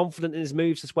confident in his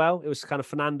moves as well. It was kind of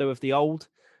Fernando of the old.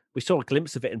 We saw a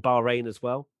glimpse of it in Bahrain as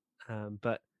well.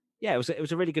 But yeah, it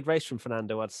was a really good race from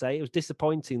Fernando, I'd say. It was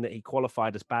disappointing that he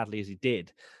qualified as badly as he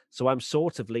did. So I'm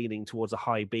sort of leaning towards a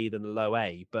high B than a low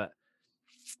A. But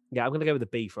yeah, I'm going to go with a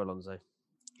B for Alonso.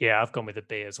 Yeah, I've gone with a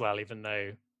B as well, even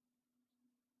though,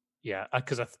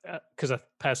 because I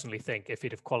personally think if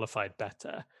he'd have qualified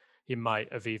better, he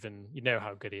might have even,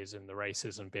 how good he is in the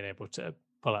races and been able to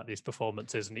pull out these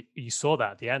performances. And you saw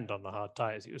that at the end on the hard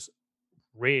tyres. He was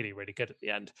really, really good at the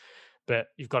end. But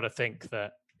you've got to think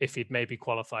that if he'd maybe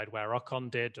qualified where Ocon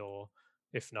did, or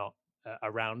if not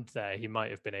around there, he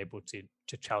might have been able to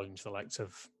challenge the likes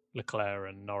of Leclerc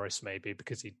and Norris maybe,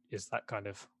 because he is that kind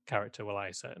of character. Well,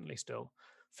 I certainly still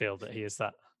feel that he is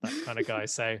that kind of guy.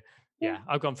 So yeah,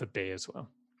 I've gone for B as well.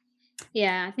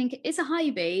 Yeah, I think it's a high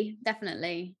B,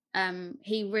 definitely.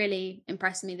 He really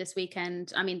impressed me this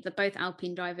weekend. I mean, both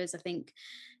Alpine drivers, I think,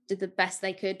 did the best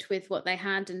they could with what they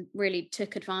had and really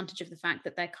took advantage of the fact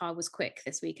that their car was quick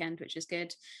this weekend, which is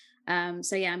good.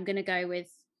 So yeah, I'm going to go with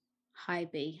high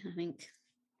B, I think.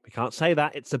 We can't say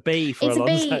that. It's a B for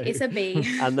Alonso. It's a B.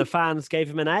 And the fans gave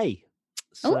him an A.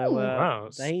 So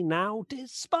they now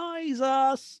despise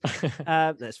us.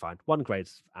 That's fine. One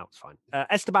grade's out's fine.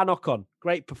 Esteban Ocon,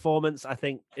 great performance. I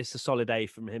think it's a solid A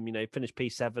from him. Finished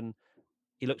P7.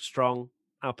 He looked strong.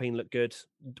 Alpine looked good.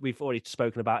 We've already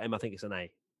spoken about him. I think it's an A.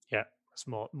 Yeah, it's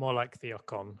more like the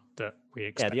Ocon that we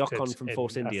expected. Yeah, the Ocon from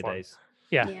Force India F1 days.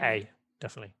 Yeah, A,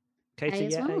 definitely. Katie, A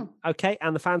as well. A. Okay,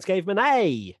 and the fans gave him an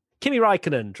A. Kimi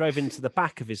Raikkonen drove into the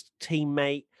back of his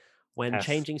teammate when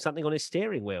changing something on his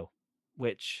steering wheel,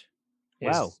 which,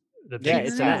 it's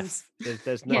an F.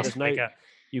 There's no,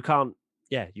 you can't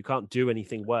do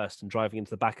anything worse than driving into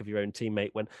the back of your own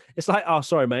teammate when it's like, oh,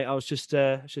 sorry, mate, I was just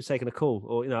taking a call,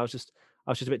 or I was just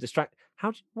a bit distracted.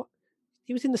 What?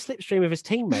 He was in the slipstream of his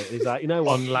teammate. He's like,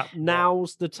 what?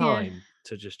 Now's the time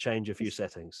to just change a few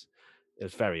settings. It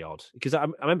was very odd because I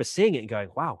remember seeing it and going,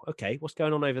 wow, okay, what's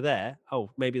going on over there? Oh,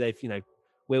 maybe they've,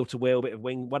 wheel to wheel, bit of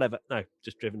wing, whatever. No,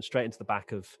 just driven straight into the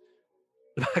back of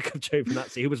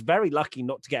Giovinazzi, who was very lucky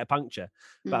not to get a puncture.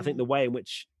 But I think the way in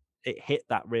which it hit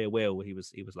that rear wheel, he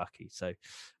was lucky. So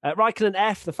Raikkonen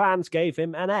F, the fans gave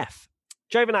him an F.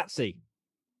 Giovinazzi,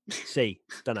 C,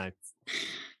 don't know.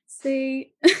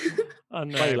 See. Oh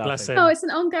no, Why are you bless laughing? him. Oh, it's an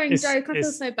ongoing joke. I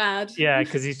feel so bad. Yeah,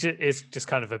 because it's just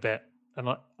kind of a bit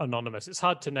anonymous. It's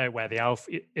hard to know where the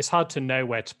alpha. It's hard to know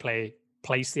where to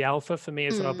place the alpha for me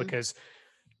as well, because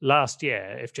last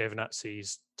year, if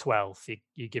Giovinazzi's 12th,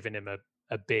 you're giving him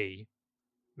a B,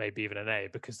 maybe even an A,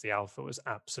 because the alpha was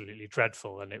absolutely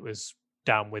dreadful, and it was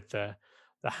down with the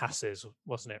Hasses,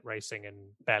 wasn't it, racing and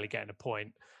barely getting a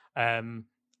point.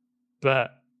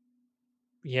 But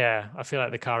yeah, I feel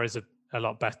like the car is a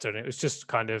lot better, and it was just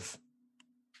kind of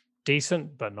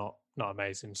decent, but not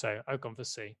amazing. So I've gone for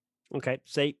C. Okay,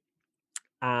 C.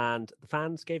 And the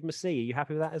fans gave him a C. Are you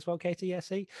happy with that as well, Katie? Yeah,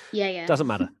 C? Yeah. Doesn't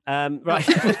matter. Right.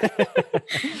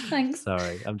 Thanks.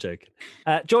 Sorry, I'm joking.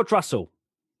 George Russell.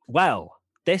 Well,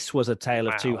 this was a tale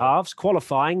of two halves.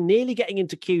 Qualifying, nearly getting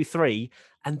into Q3.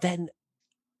 And then,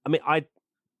 I mean, I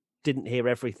didn't hear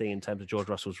everything in terms of George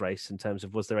Russell's race, in terms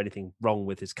of was there anything wrong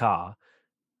with his car?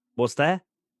 Was there?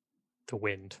 The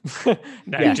wind.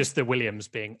 No, just the Williams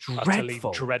being utterly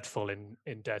dreadful in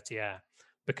dirty air.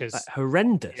 Because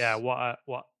horrendous. Yeah, what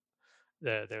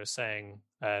they were saying,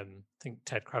 I think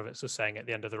Ted Kravitz was saying at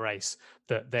the end of the race,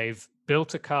 that they've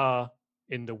built a car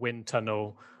in the wind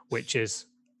tunnel, which is,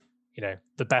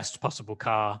 the best possible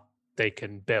car they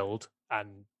can build.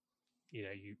 And,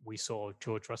 we saw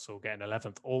George Russell getting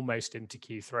 11th almost into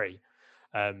Q3.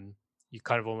 You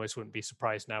kind of almost wouldn't be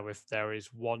surprised now if there is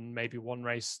maybe one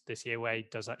race this year where he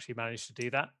does actually manage to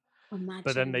do that. Imagine.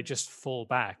 But then they just fall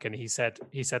back. And he said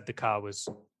the car was,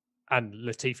 and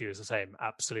Latifi was the same,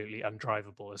 absolutely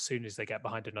undrivable. As soon as they get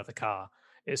behind another car,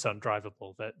 it's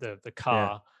undrivable. The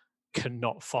car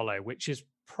cannot follow, which is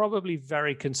probably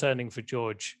very concerning for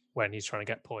George when he's trying to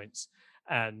get points.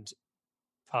 And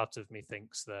part of me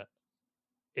thinks that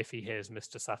if he hears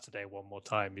Mr. Saturday one more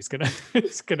time, it's starting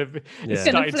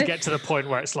to get to the point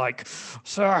where it's like,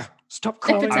 sir, stop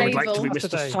calling. I would like to be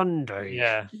Mr. Sunday.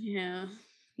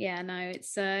 Yeah. No,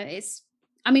 it's.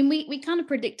 I mean, we kind of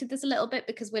predicted this a little bit,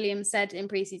 because Williams said in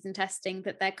preseason testing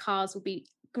that their cars will be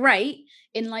great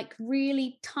in like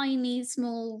really tiny,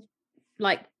 small,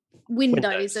 like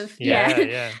windows of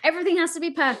everything has to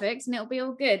be perfect and it'll be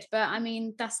all good. But I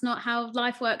mean, that's not how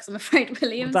life works, I'm afraid,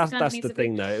 Williams. Well, that's the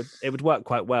thing though. It would work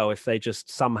quite well if they just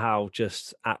somehow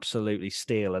just absolutely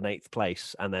steal an 8th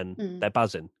place and then they're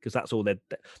buzzing, because that's all they'd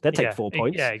take 4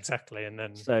 points. Yeah, exactly. And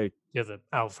then so the other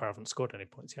Alpha haven't scored any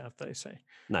points yet, have they? So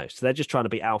no, so they're just trying to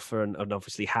beat Alpha and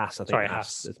obviously Haas. I think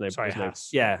Haas. There's no Haas.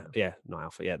 Yeah, not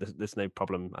Alpha. Yeah, there's no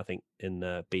problem, I think,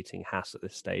 in beating Haas at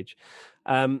this stage.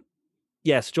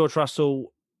 Yes, George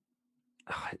Russell.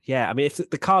 Yeah, I mean, if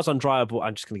the car's undrivable,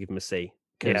 I'm just going to give him a C.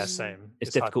 Yeah, same. It's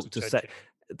difficult to say.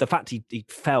 The fact he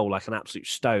fell like an absolute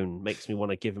stone makes me want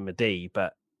to give him a D,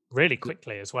 but really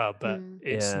quickly as well. But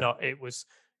it's not. It was.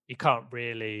 You can't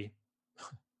really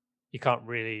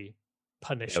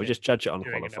punish. We just judge it on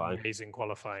qualifying. An amazing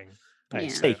qualifying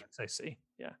pace. C. So C.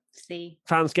 Yeah. C.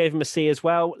 Fans gave him a C as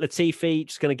well. Latifi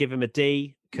just going to give him a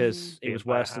D because it was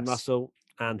worse than Russell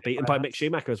and beaten by Mick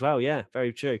Schumacher as well. Yeah,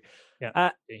 very true. Yeah.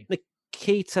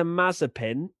 Nikita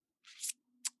Mazepin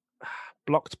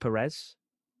blocked Perez.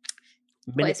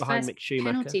 Minute behind Mick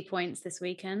Schumacher. Penalty points this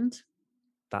weekend.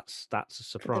 That's a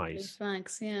surprise.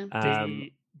 Flags, yeah.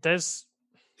 There's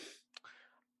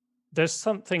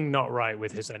something not right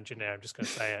with his engineer. I'm just going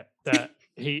to say it. That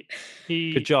he.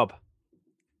 Good job.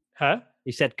 Huh?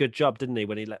 He said good job, didn't he,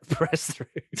 when he let Perez through?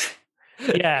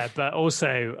 Yeah, but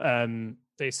also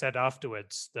they said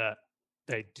afterwards that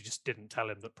they just didn't tell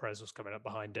him that Perez was coming up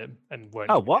behind him and weren't.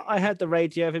 Oh, what? I heard the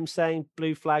radio of him saying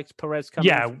blue flags, Perez coming.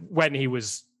 Yeah, when he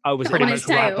was pretty much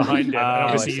right behind him. And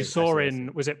obviously, you saw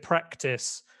was it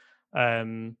practice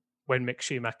when Mick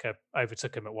Schumacher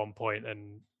overtook him at one point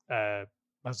and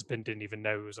Mazepin didn't even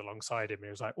know he was alongside him. He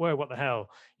was like, whoa, what the hell?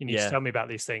 You need to tell me about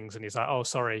these things. And he's like, oh,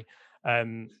 sorry.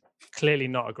 Clearly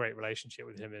not a great relationship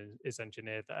with him and his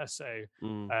engineer there. So,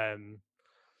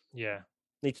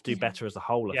 need to do better as a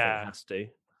whole, I think it has to.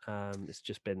 It's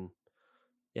just been,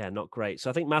 not great. So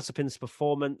I think Mazepin's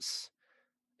performance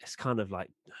is kind of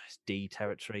like it's D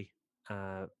territory.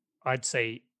 I'd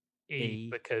say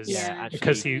E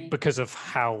because of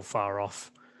how far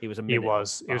off he was.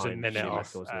 He was a minute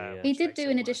off. He did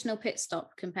do an additional pit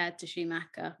stop compared to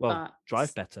Schumacher. Well,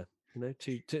 drive better. That's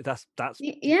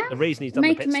the reason he's done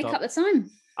the pit stop. Make up the time.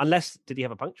 Unless, did he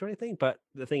have a puncture or anything? But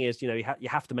the thing is, you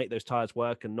have to make those tires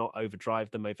work and not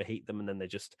overdrive them, overheat them, and then they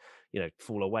just,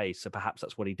 fall away. So perhaps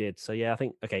that's what he did. So I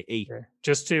think E. Yeah.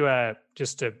 Just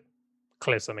to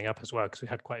clear something up as well, because we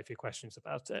had quite a few questions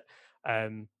about it.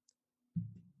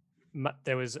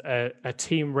 There was a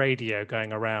team radio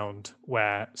going around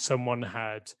where someone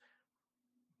had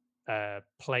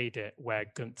played it where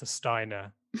Gunther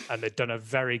Steiner, and they'd done a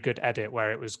very good edit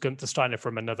where it was Gunther Steiner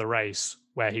from another race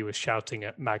where he was shouting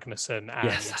at Magnussen. And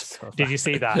Yes, I saw did you that.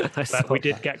 see that? I But we saw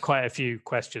did that. get quite a few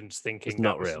questions thinking It's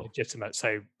not that was real. legitimate.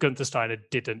 So Gunther Steiner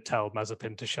didn't tell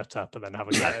Mazepin to shut up and then have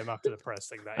a go at him after the press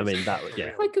thing. I mean, that was,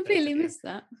 yeah. I completely missed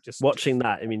that. Watching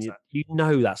that, I mean, you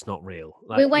know that's not real.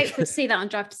 Like, We'll wait to see that on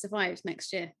Drive to Survive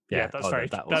next year. Yeah, that's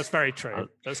very true.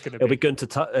 That's going to be. It'll be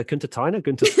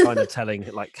Gunther Steiner telling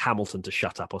like Hamilton to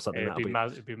shut up or something. It'd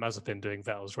be Mazepin doing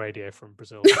Vettel's radio from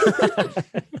Brazil.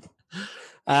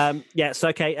 So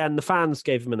okay, and the fans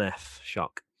gave him an F.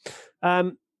 Shock.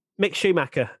 Mick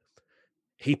Schumacher,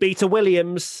 he beat a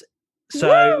Williams,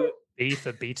 so Woo! B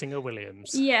for beating a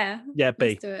Williams. Yeah, B.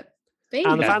 Let's do it. B.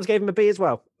 And the fans gave him a B as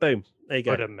well. Boom, there you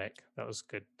go. Good on Mick. That was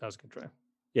good. That was a good drive.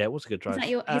 Yeah, it was a good drive.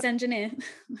 Is that his engineer?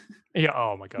 Yeah.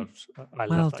 Oh my god, I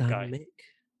well love that done, guy. Mick.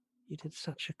 You did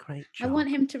such a great job. I want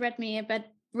him to read me a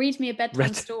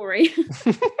bedtime story.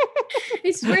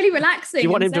 It's really relaxing. Do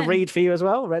you want him to read for you as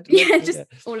well? Yeah, just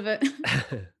all of it.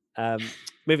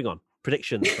 Moving on.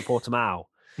 Predictions for Portimao.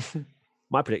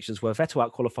 My predictions were Vettel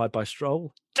out qualified by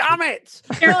Stroll. Damn it!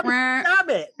 God damn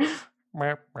it!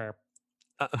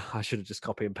 I should have just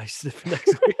copy and pasted it for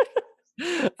next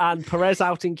week. And Perez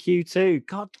out in Q2.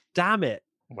 God damn it!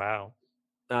 Wow.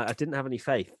 I didn't have any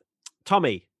faith.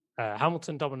 Tommy.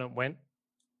 Hamilton dominant win.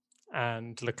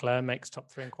 And Leclerc makes top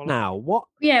 3 in qualifying. Now, what?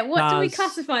 Yeah, what do we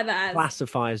classify that as?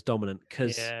 Classify as dominant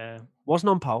because wasn't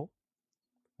on pole,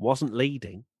 wasn't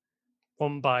leading.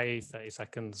 Won by 30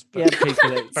 seconds. But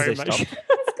very much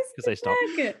because they stopped.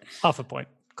 Half a point.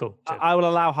 Cool. I will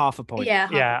allow half a point.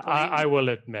 Yeah, I will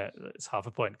admit that it's half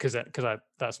a point because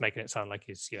that's making it sound like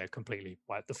he's completely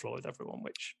wiped the floor with everyone,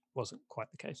 which wasn't quite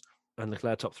the case. And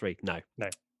Leclerc top 3, no.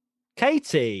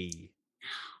 Katie.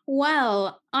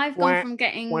 Well, I've gone from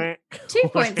getting 2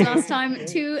 points last time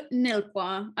to nil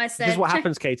points. I said this is what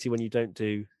happens, Katie, when you don't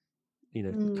do,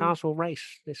 cars will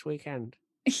race this weekend.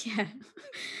 Yeah.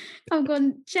 I've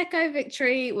gone Checo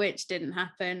victory, which didn't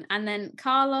happen. And then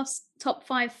Carlos top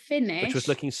 5 finish. Which was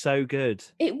looking so good.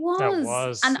 It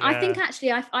was. And I think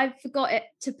actually I forgot it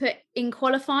to put in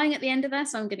qualifying at the end of there.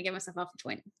 So I'm going to give myself half a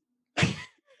point.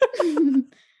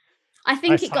 I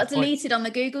think it got deleted on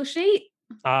the Google sheet.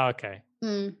 Ah, okay.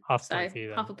 Half a point for you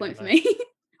then. Half a point for me.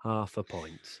 Half a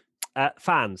point.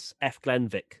 Fans, F.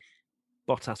 Glenvick.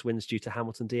 Bottas wins due to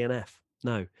Hamilton DNF.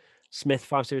 No. Smith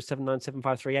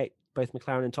 50797538. Both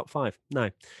McLaren in top 5. No.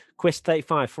 Quist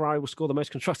 35. Ferrari will score the most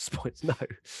constructors points. No.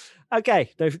 Okay.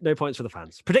 No points for the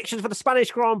fans. Predictions for the Spanish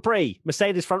Grand Prix.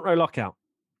 Mercedes front row lockout.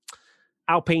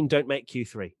 Alpine don't make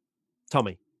Q3.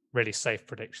 Tommy. Really safe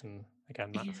prediction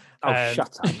again.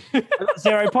 Shut up. I got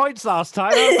 0 points last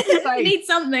time. I need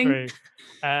something.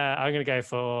 I'm going to go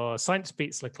for Sainz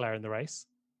beats Leclerc in the race.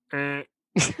 And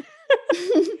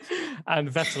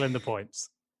Vettel in the points.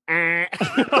 I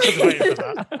was waiting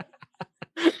for that.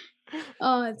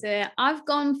 Oh dear. I've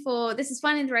gone for, this is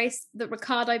finally the race that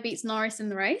Ricciardo beats Norris in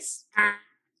the race.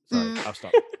 Sorry, I'll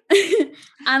stop.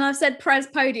 And I've said Perez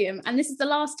podium. And this is the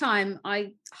last time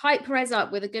I hype Perez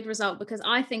up with a good result because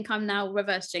I think I'm now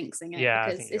reverse jinxing it. Yeah,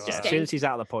 because it's just as soon as he's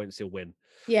out of the points, he'll win.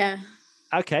 Yeah.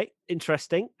 Okay,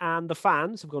 interesting. And the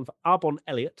fans have gone for Albon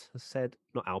Elliott, has said,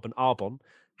 not Albon, Arbon.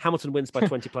 Hamilton wins by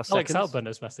 20 plus seconds. Alex Albon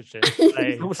has messaged in.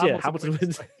 Hamilton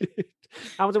wins.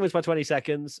 Hamilton wins by 20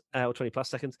 seconds, or 20 plus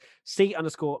seconds.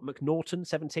 C_McNaughton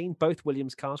 17. Both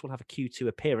Williams cars will have a Q2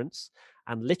 appearance.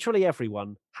 And literally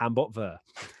everyone, Hambot Ver.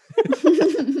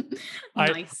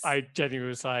 Nice. I genuinely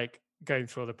was like going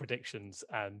through all the predictions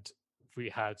and we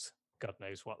had, God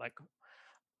knows what, like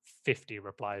 50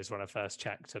 replies when I first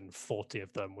checked, and 40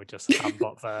 of them were just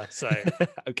Hambot Ver. So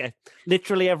okay,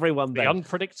 literally everyone. The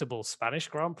unpredictable Spanish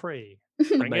Grand Prix.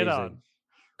 Bring it on.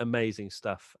 Amazing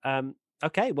stuff.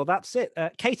 Okay, well that's it.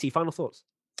 Katie, final thoughts.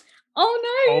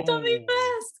 Oh no, you done me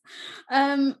first.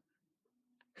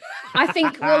 I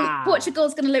think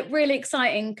Portugal's going to look really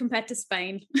exciting compared to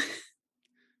Spain.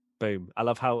 Boom! I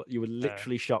love how you were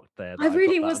literally shocked there. I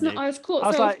really was not. I was caught. I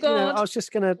was like, I was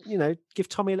just gonna, give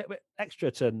Tommy a little bit extra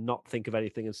to not think of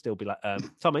anything and still be like,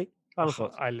 Tommy, final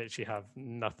thoughts. I literally have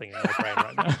nothing in my brain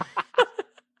right now.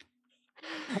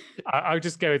 I'll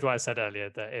just go with what I said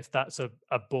earlier, that if that's a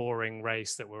boring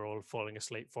race that we're all falling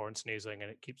asleep for and snoozing,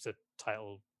 and it keeps the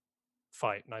title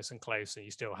fight nice and close, and you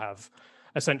still have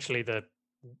essentially the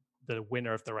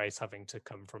winner of the race having to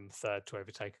come from third to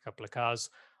overtake a couple of cars,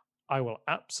 I will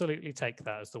absolutely take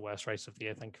that as the worst race of the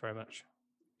year. Thank you very much.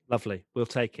 Lovely. We'll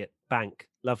take it. Bank.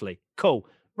 Lovely. Cool.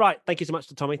 Right. Thank you so much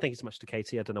to Tommy. Thank you so much to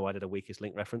Katie. I don't know why I did a weakest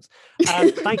link reference.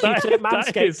 Thank you to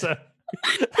Manscaped.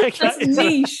 That's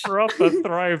niche. Proper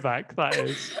throwback, that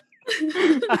is.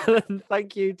 And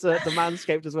thank you to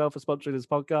Manscaped as well for sponsoring this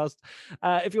podcast.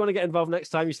 If you want to get involved next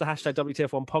time, use the hashtag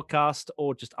WTF1 podcast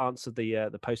or just answer the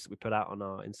post that we put out on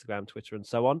our Instagram, Twitter, and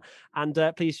so on. And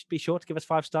please be sure to give us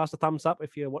 5 stars, a thumbs up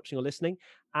if you're watching or listening.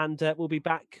 And we'll be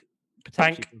back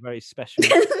potentially for a very special.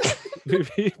 We'll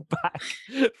be back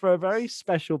for a very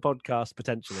special podcast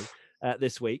potentially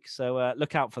this week. So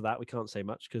look out for that. We can't say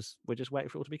much because we're just waiting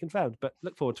for it all to be confirmed. But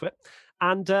look forward to it.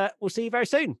 And we'll see you very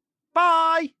soon.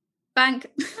 Bye. Bank.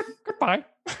 Goodbye.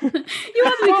 You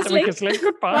are the weakest link.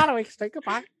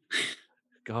 Goodbye.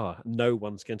 God, no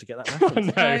one's going to get that Oh,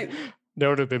 reference. no. No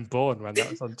one would have been born when that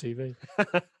was on TV.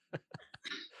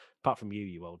 Apart from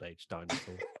you old age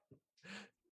dinosaur.